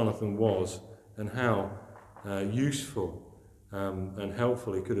man Jonathan was, and how useful and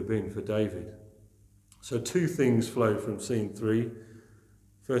helpful he could have been for David. So 2 things flow from scene 3.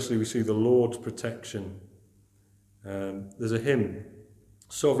 Firstly, we see the Lord's protection. There's a hymn,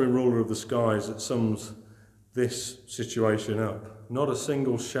 "Sovereign Ruler of the Skies," that sums this situation up. "Not a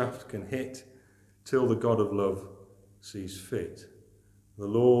single shaft can hit till the God of love sees fit. The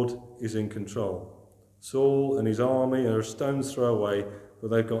Lord is in control. Saul and his army are a stone's throw away, but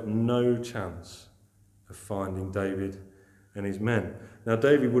they've got no chance of finding David and his men." Now,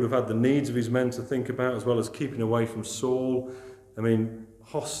 David would have had the needs of his men to think about, as well as keeping away from Saul. I mean,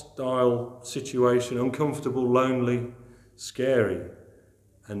 hostile situation, uncomfortable, lonely, scary.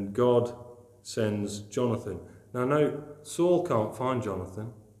 And God sends Jonathan. Now, no, Saul can't find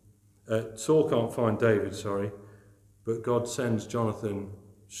David, but God sends Jonathan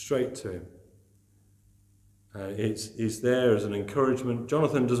straight to him. It's there as an encouragement.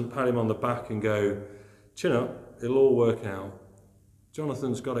 Jonathan doesn't pat him on the back and go, "Chin up, it'll all work out."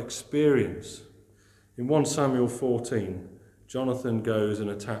 Jonathan's got experience. In 1 Samuel 14, Jonathan goes and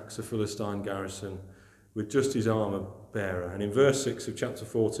attacks a Philistine garrison with just his armour bearer. And in verse 6 of chapter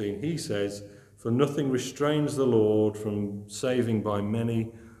 14, he says, "For nothing restrains the Lord from saving by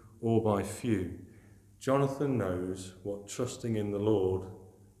many or by few." Jonathan knows what trusting in the Lord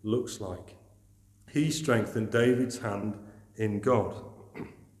looks like. He strengthened David's hand in God.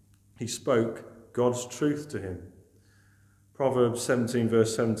 He spoke God's truth to him. Proverbs 17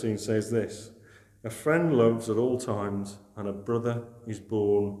 verse 17 says this, "A friend loves at all times, and a brother is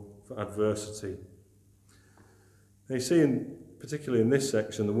born for adversity." And you see, particularly in this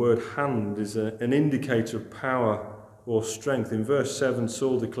section, the word hand is an indicator of power or strength. In verse 7,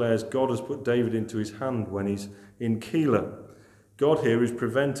 Saul declares God has put David into his hand when he's in Keilah. God here is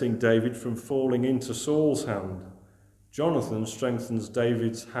preventing David from falling into Saul's hand. Jonathan strengthens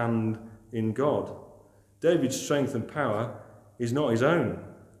David's hand in God. David's strength and power is not his own.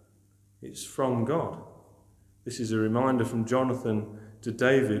 It's from God. This is a reminder from Jonathan to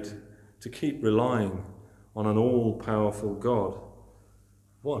David to keep relying on an all-powerful God.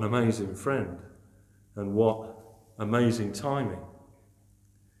 What an amazing friend, and what amazing timing.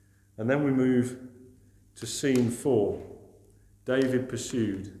 And then we move to scene 4. David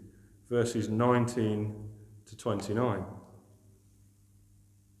pursued, verses 19 to 29.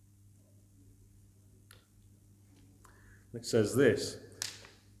 It says this: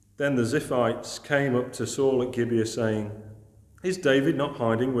 Then the Ziphites came up to Saul at Gibeah, saying, Is David not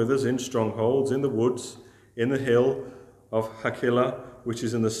hiding with us in strongholds, in the woods, in the hill of Hachilah, which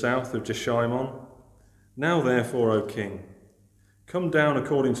is in the south of Jeshimon? Now therefore, O king, come down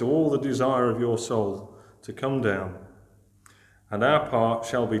according to all the desire of your soul to come down, and our part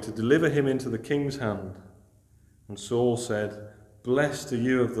shall be to deliver him into the king's hand. And Saul said, Blessed are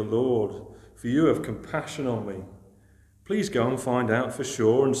you of the Lord, for you have compassion on me. Please go and find out for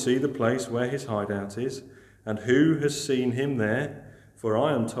sure and see the place where his hideout is, and who has seen him there, for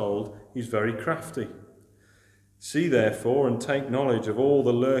I am told he's very crafty. See therefore and take knowledge of all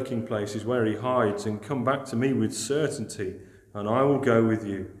the lurking places where he hides, and come back to me with certainty, and I will go with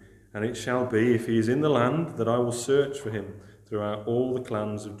you. And it shall be, if he is in the land, that I will search for him throughout all the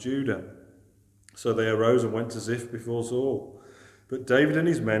clans of Judah. So they arose and went to Ziph before Saul. But David and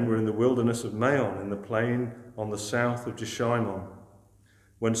his men were in the wilderness of Maon, in the plain on the south of Jeshimon.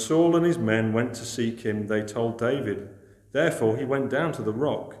 When Saul and his men went to seek him, they told David. Therefore he went down to the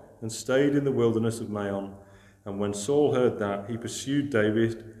rock and stayed in the wilderness of Maon. And when Saul heard that, he pursued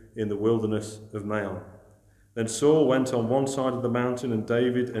David in the wilderness of Maon. Then Saul went on one side of the mountain, and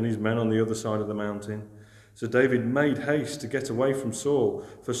David and his men on the other side of the mountain. So David made haste to get away from Saul,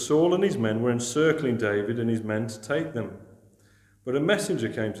 for Saul and his men were encircling David and his men to take them. But a messenger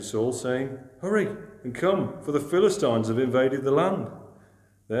came to Saul, saying, Hurry and come, for the Philistines have invaded the land.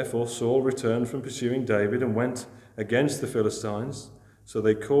 Therefore Saul returned from pursuing David and went against the Philistines. So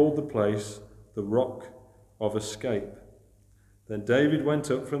they called the place the Rock of Escape. Then David went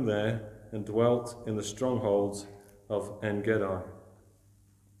up from there and dwelt in the strongholds of En-Gedi.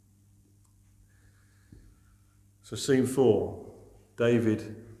 So scene 4,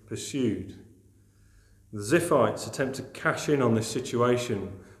 David pursued. The Ziphites attempt to cash in on this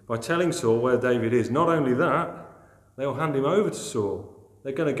situation by telling Saul where David is. Not only that, they'll hand him over to Saul.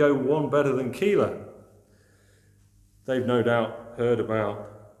 They're going to go one better than Keilah. They've no doubt heard about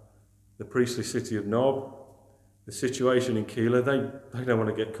the priestly city of Nob, the situation in Keilah. They don't want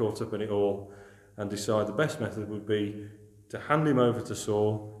to get caught up in it all and decide the best method would be to hand him over to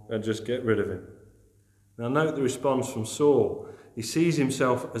Saul and just get rid of him. Now note the response from Saul. He sees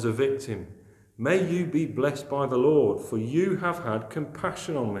himself as a victim. May you be blessed by the Lord, for you have had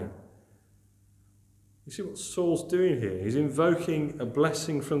compassion on me. You see what Saul's doing here? He's invoking a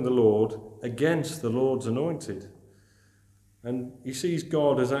blessing from the Lord against the Lord's anointed. And he sees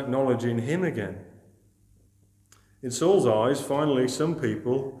God as acknowledging him again. In Saul's eyes, finally, some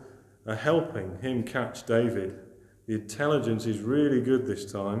people are helping him catch David. The intelligence is really good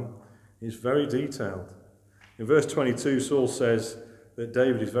this time. It's very detailed. In verse 22, Saul says that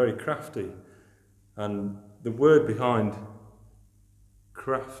David is very crafty. And the word behind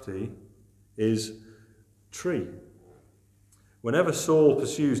crafty is tree. Whenever Saul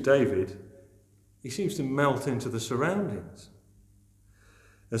pursues David, he seems to melt into the surroundings.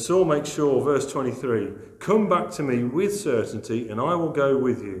 And Saul makes sure, verse 23, come back to me with certainty and I will go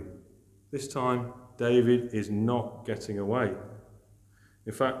with you. This time, David is not getting away.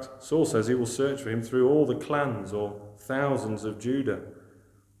 In fact, Saul says he will search for him through all the clans or thousands of Judah.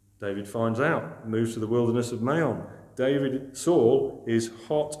 David finds out, moves to the wilderness of Maon. Saul is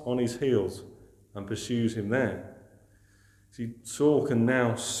hot on his heels and pursues him there. See, Saul can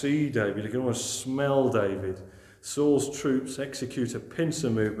now see David, he can almost smell David. Saul's troops execute a pincer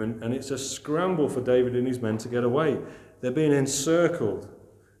movement, and it's a scramble for David and his men to get away. They're being encircled.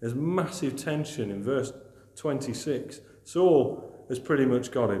 There's massive tension in verse 26. Saul has pretty much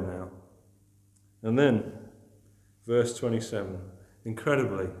got him now. And then, verse 27,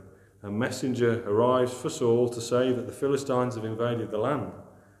 incredibly, a messenger arrives for Saul to say that the Philistines have invaded the land.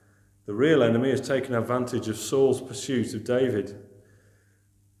 The real enemy has taken advantage of Saul's pursuit of David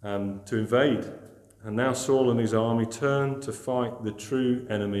to invade. And now Saul and his army turn to fight the true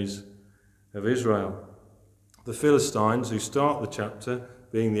enemies of Israel. The Philistines, who start the chapter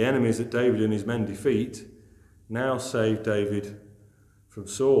being the enemies that David and his men defeat, now save David from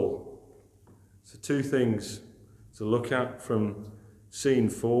Saul. So two things to look at from scene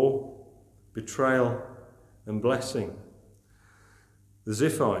 4, betrayal and blessing. The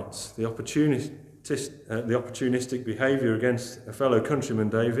Ziphites, the opportunistic behaviour against a fellow countryman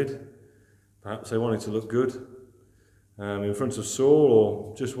David. Perhaps they wanted to look good in front of Saul,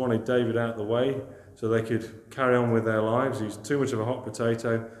 or just wanted David out of the way so they could carry on with their lives. He's too much of a hot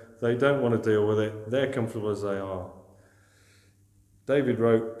potato. They don't want to deal with it. They're comfortable as they are. David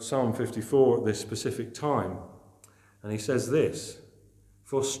wrote Psalm 54 at this specific time, and he says this: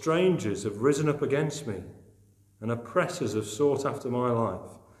 "For strangers have risen up against me, and oppressors have sought after my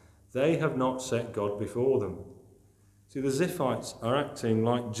life. They have not set God before them." See, the Ziphites are acting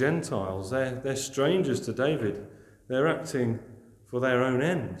like Gentiles. They're strangers to David. They're acting for their own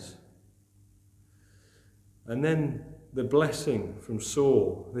ends. And then the blessing from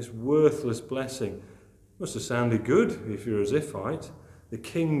Saul, this worthless blessing, must have sounded good if you're a Ziphite. The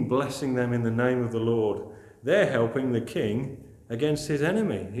king blessing them in the name of the Lord. They're helping the king against his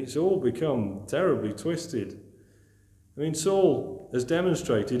enemy. It's all become terribly twisted. I mean, Saul has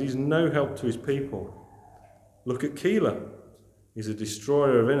demonstrated he's no help to his people. Look at Keilah. He's a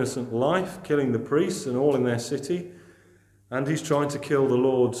destroyer of innocent life, killing the priests and all in their city, and he's trying to kill the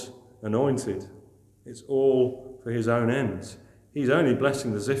Lord's anointed. It's all for his own ends. He's only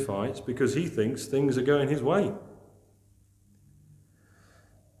blessing the Ziphites because he thinks things are going his way.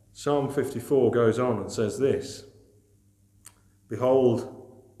 Psalm 54 goes on and says this: "Behold,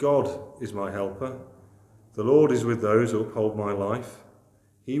 God is my helper. The Lord is with those who uphold my life.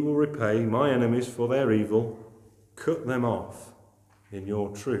 He will repay my enemies for their evil. Cut them off in your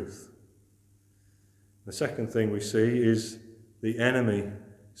truth." The second thing we see is the enemy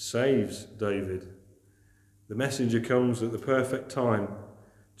saves David. The messenger comes at the perfect time,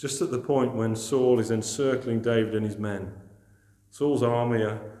 just at the point when Saul is encircling David and his men. Saul's army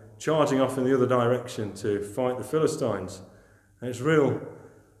are charging off in the other direction to fight the Philistines. And it's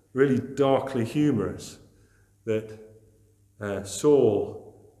really darkly humorous that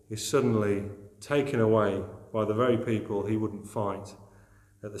Saul is suddenly taken away by the very people he wouldn't fight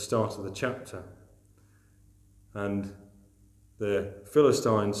at the start of the chapter. And the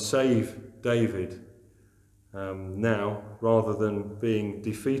Philistines save David now, rather than being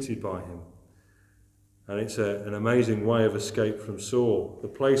defeated by him. And it's an amazing way of escape from Saul. The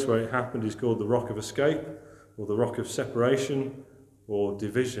place where it happened is called the Rock of Escape, or the Rock of Separation, or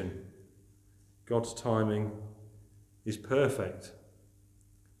Division. God's timing is perfect.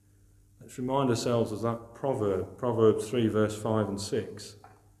 Let's remind ourselves of that proverb, Proverbs 3, verse 5 and 6.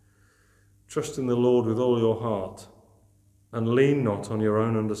 "Trust in the Lord with all your heart, and lean not on your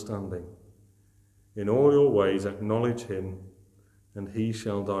own understanding. In all your ways acknowledge him, and he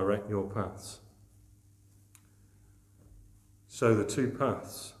shall direct your paths." So the two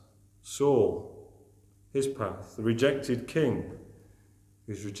paths: Saul, his path, the rejected king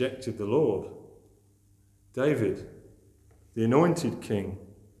who's rejected the Lord; David, the anointed king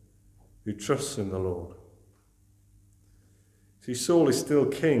who trusts in the Lord. See, Saul is still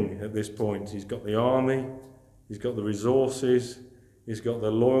king at this point. He's got the army, he's got the resources, he's got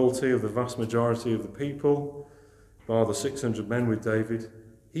the loyalty of the vast majority of the people, bar the 600 men with David.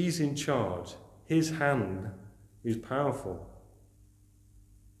 He's in charge. His hand is powerful.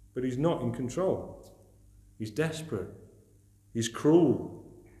 But he's not in control. He's desperate. He's cruel.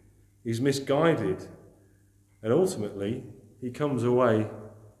 He's misguided. And ultimately, he comes away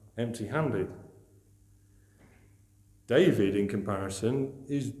empty-handed. David, in comparison,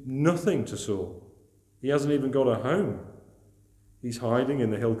 is nothing to Saul. He hasn't even got a home. He's hiding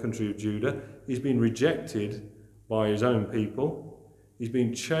in the hill country of Judah. He's been rejected by his own people. He's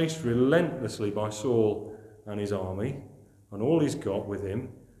been chased relentlessly by Saul and his army. And all he's got with him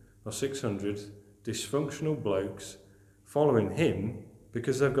are 600 dysfunctional blokes following him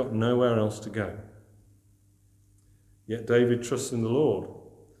because they've got nowhere else to go. Yet David trusts in the Lord.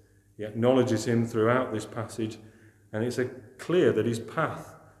 He acknowledges him throughout this passage, and it's clear that his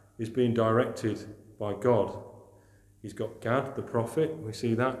path is being directed by God. He's got Gad, the prophet. We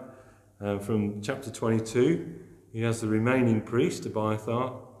see that from chapter 22. He has the remaining priest,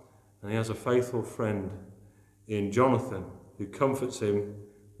 Abiathar, and he has a faithful friend in Jonathan who comforts him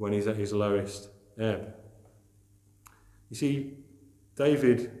when he's at his lowest ebb. You see,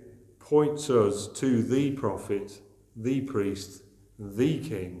 David points us to the prophet, the priest, the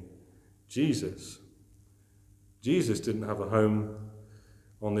king, Jesus. Jesus didn't have a home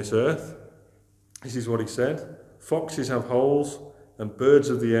on this earth. This is what he said: "Foxes have holes and birds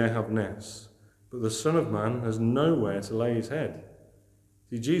of the air have nests, but the Son of Man has nowhere to lay his head."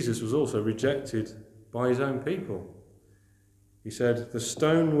 See, Jesus was also rejected by his own people. He said, "The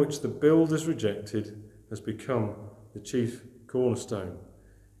stone which the builders rejected has become the chief cornerstone."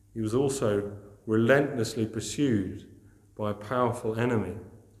 He was also relentlessly pursued by a powerful enemy.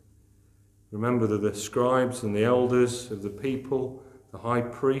 Remember that the scribes and the elders of the people, the high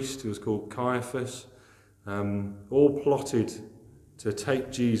priest who was called Caiaphas, all plotted to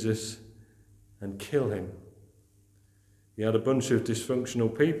take Jesus and kill him. He had a bunch of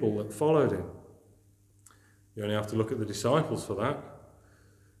dysfunctional people that followed him. You only have to look at the disciples for that.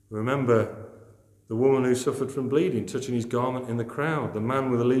 Remember the woman who suffered from bleeding, touching his garment in the crowd, the man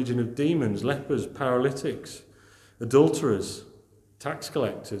with a legion of demons, lepers, paralytics, adulterers, tax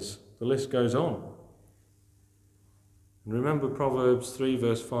collectors, the list goes on. And remember Proverbs 3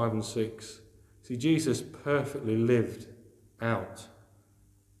 verse 5 and 6. See, Jesus perfectly lived out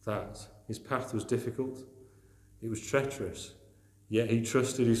that. His path was difficult, it was treacherous, yet he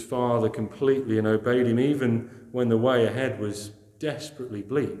trusted his Father completely and obeyed him even when the way ahead was desperately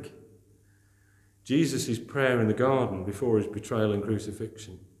bleak. Jesus' prayer in the garden before his betrayal and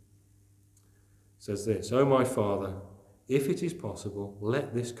crucifixion says this, "O my Father, if it is possible,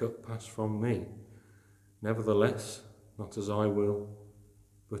 let this cup pass from me. Nevertheless, not as I will,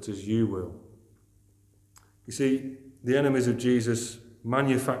 but as you will." You see, the enemies of Jesus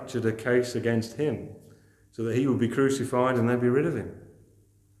manufactured a case against him so that he would be crucified and they'd be rid of him.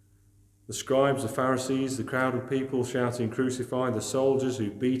 The scribes, the Pharisees, the crowd of people shouting, "Crucify," the soldiers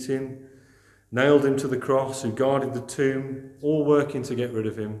who beat him, nailed him to the cross, who guarded the tomb, all working to get rid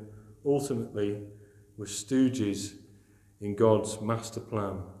of him, ultimately were stooges in God's master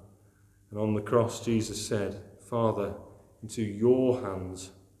plan. And on the cross, Jesus said, "Father, into your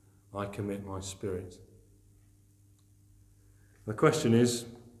hands I commit my spirit." The question is,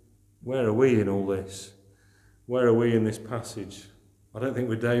 where are we in all this? Where are we in this passage? I don't think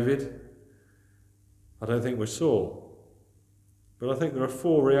we're David. I don't think we're Saul. But I think there are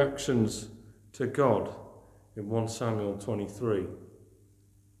 4 reactions to God in 1 Samuel 23.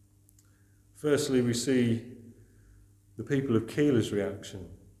 Firstly, we see the people of Keilah's reaction.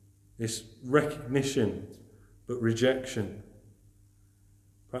 This recognition but rejection.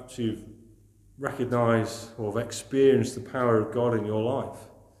 Perhaps you've recognised or have experienced the power of God in your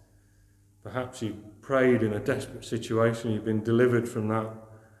life. Perhaps you've prayed in a desperate situation, you've been delivered from that,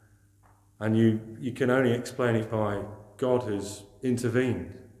 and you can only explain it by God has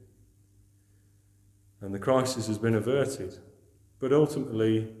intervened. And the crisis has been averted. But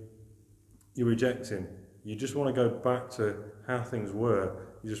ultimately, you reject him. You just want to go back to how things were.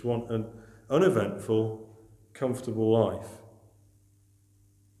 You just want an uneventful, comfortable life.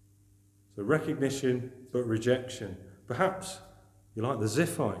 So recognition, but rejection. Perhaps you like the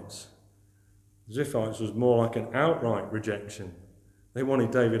Ziphites. The Ziphites was more like an outright rejection. They wanted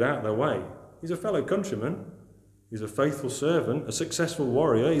David out of their way. He's a fellow countryman. He's a faithful servant, a successful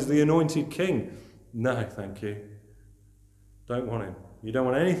warrior. He's the anointed king. No, thank you. Don't want him. You don't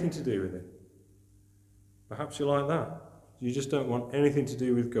want anything to do with him. Perhaps you're like that. You just don't want anything to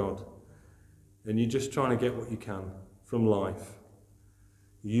do with God. And you're just trying to get what you can from life.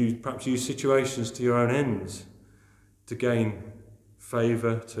 You perhaps use situations to your own ends to gain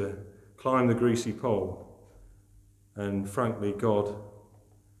favour, to climb the greasy pole. And frankly, God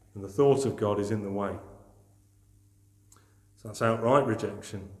and the thought of God is in the way. So that's outright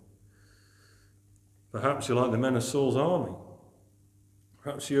rejection. Perhaps you're like the men of Saul's army.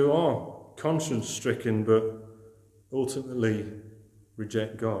 Perhaps you are conscience-stricken but ultimately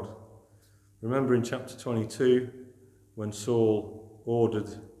reject God. Remember in chapter 22 when Saul ordered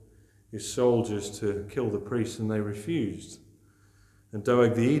his soldiers to kill the priests and they refused. And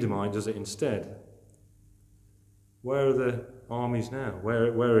Doeg the Edomite does it instead. Where are the armies now?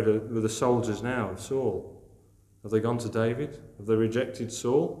 Where are the soldiers now of Saul? Have they gone to David? Have they rejected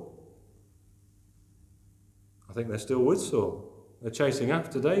Saul? I think they're still with Saul. They're chasing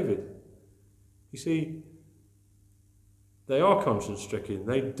after David. You see, they are conscience-stricken.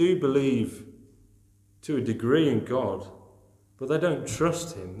 They do believe to a degree in God, but they don't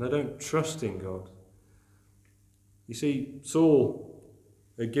trust him. They don't trust in God. You see, Saul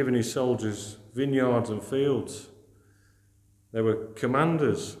had given his soldiers vineyards and fields. They were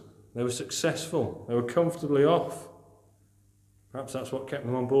commanders. They were successful. They were comfortably off. Perhaps that's what kept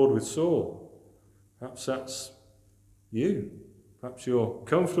them on board with Saul. Perhaps that's you. Perhaps you're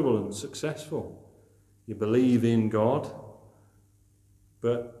comfortable and successful. You believe in God,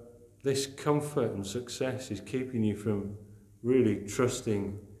 but this comfort and success is keeping you from really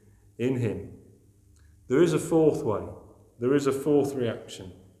trusting in him. There is a fourth way. There is a fourth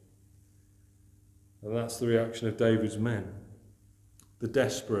reaction. And that's the reaction of David's men. The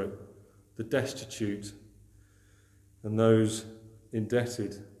desperate, the destitute, and those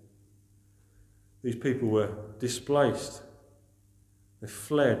indebted. These people were displaced. They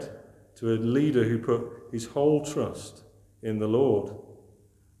fled to a leader who put his whole trust in the Lord.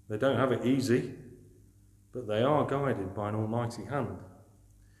 They don't have it easy, but they are guided by an almighty hand.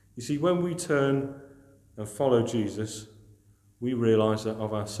 You see, when we turn and follow Jesus, we realise that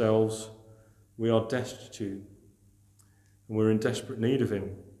of ourselves we are destitute and we're in desperate need of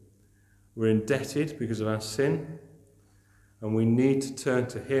him. We're indebted because of our sin, and we need to turn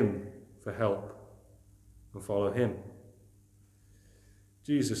to him for help and follow him.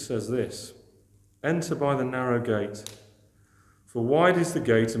 Jesus says this, "Enter by the narrow gate, for wide is the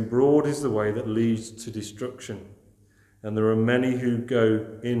gate and broad is the way that leads to destruction, and there are many who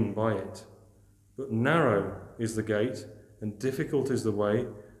go in by it. But narrow is the gate and difficult is the way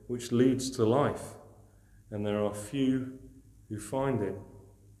which leads to life, and there are few who find it."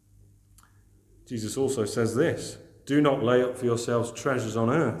 Jesus also says this, "Do not lay up for yourselves treasures on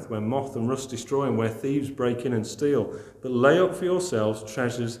earth, where moth and rust destroy and where thieves break in and steal, but lay up for yourselves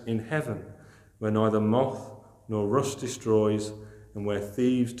treasures in heaven, where neither moth nor rust destroys and where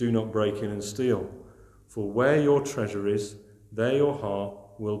thieves do not break in and steal. For where your treasure is, there your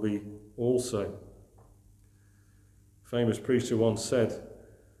heart will be also." A famous preacher once said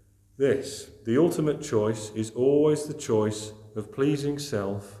this, "The ultimate choice is always the choice of pleasing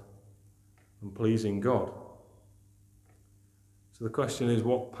self and pleasing God." So the question is,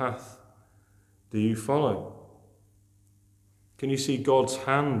 what path do you follow? Can you see God's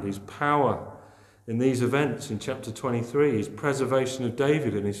hand, his power in these events in chapter 23, his preservation of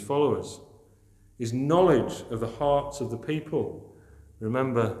David and his followers, his knowledge of the hearts of the people?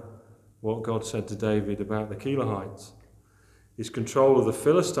 Remember what God said to David about the Keilahites, his control of the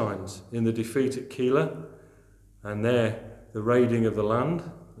Philistines in the defeat at Keilah, and there the raiding of the land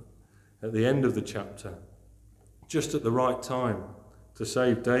at the end of the chapter, just at the right time to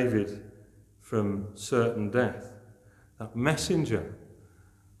save David from certain death. That messenger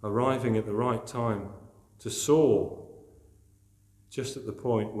arriving at the right time to Saul, just at the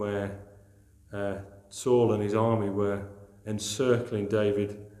point where Saul and his army were encircling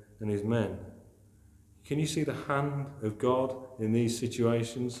David and his men. Can you see the hand of God in these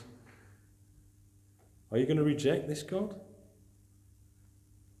situations? Are you going to reject this God?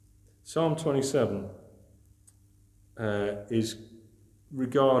 Psalm 27 is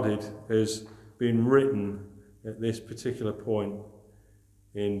regarded as being written at this particular point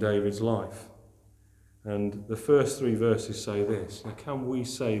in David's life. And the first 3 verses say this. Now, can we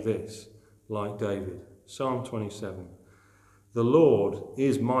say this like David? Psalm 27. "The Lord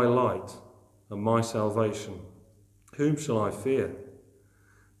is my light and my salvation. Whom shall I fear?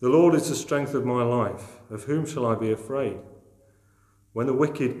 The Lord is the strength of my life. Of whom shall I be afraid? When the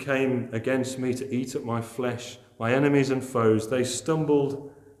wicked came against me to eat up my flesh, my enemies and foes, they stumbled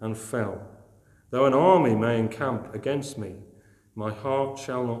and fell. Though an army may encamp against me, my heart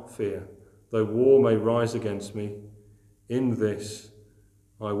shall not fear. Though war may rise against me, in this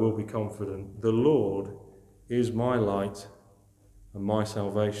I will be confident. The Lord is my light and my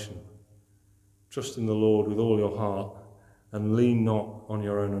salvation." Trust in the Lord with all your heart and lean not on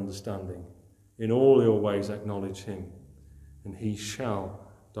your own understanding. In all your ways acknowledge him, and he shall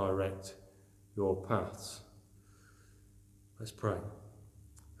direct your paths. Let's pray.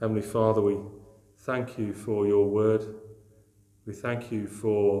 Heavenly Father, we thank you for your word. We thank you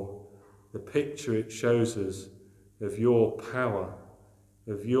for the picture it shows us of your power,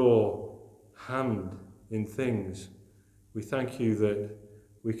 of your hand in things. We thank you that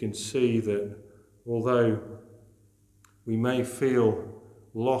we can see that although we may feel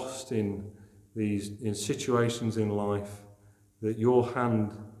lost in situations in life, that your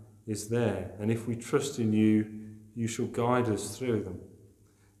hand is there, and if we trust in you, you shall guide us through them,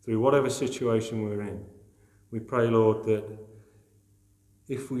 through whatever situation we're in. We pray, Lord, that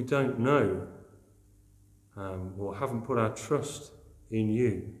if we don't know or haven't put our trust in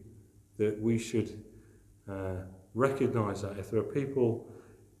you, that we should recognise that. If there are people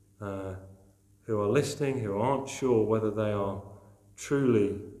who are listening, who aren't sure whether they are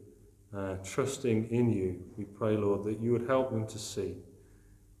truly trusting in you, we pray, Lord, that you would help them to see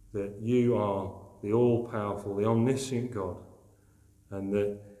that you are the all-powerful, the omniscient God, and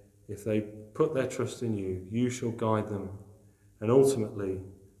that if they put their trust in you, you shall guide them, and ultimately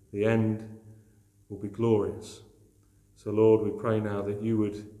the end will be glorious. So, Lord, we pray now that you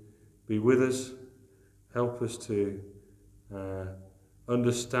would be with us, help us to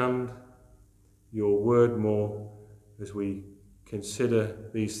understand your word more as we consider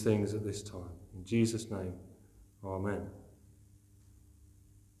these things at this time. In Jesus' name, amen.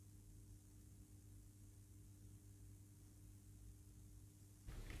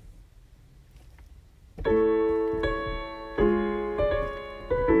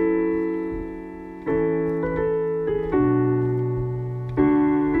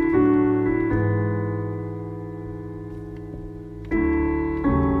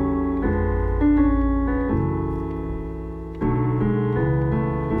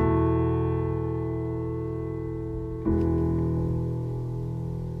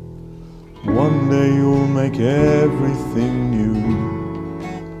 make everything new.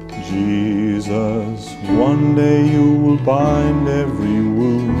 Jesus, one day you will bind every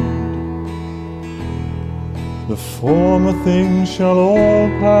wound. The former things shall all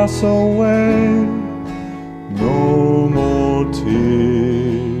pass away, no more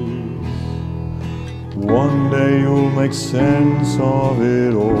tears. One day you'll make sense of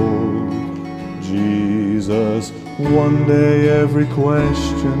it all. Jesus, one day every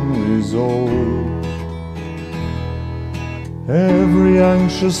question resolved. Every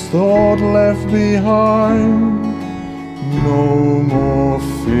anxious thought left behind, no more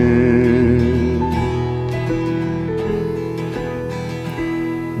fear.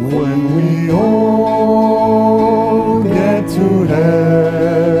 When we all get to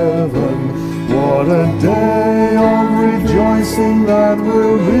heaven, what a day of rejoicing that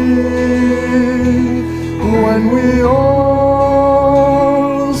will be. When we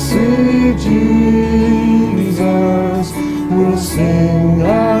all see Jesus, we'll sing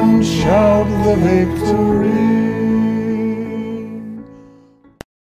and shout the victory.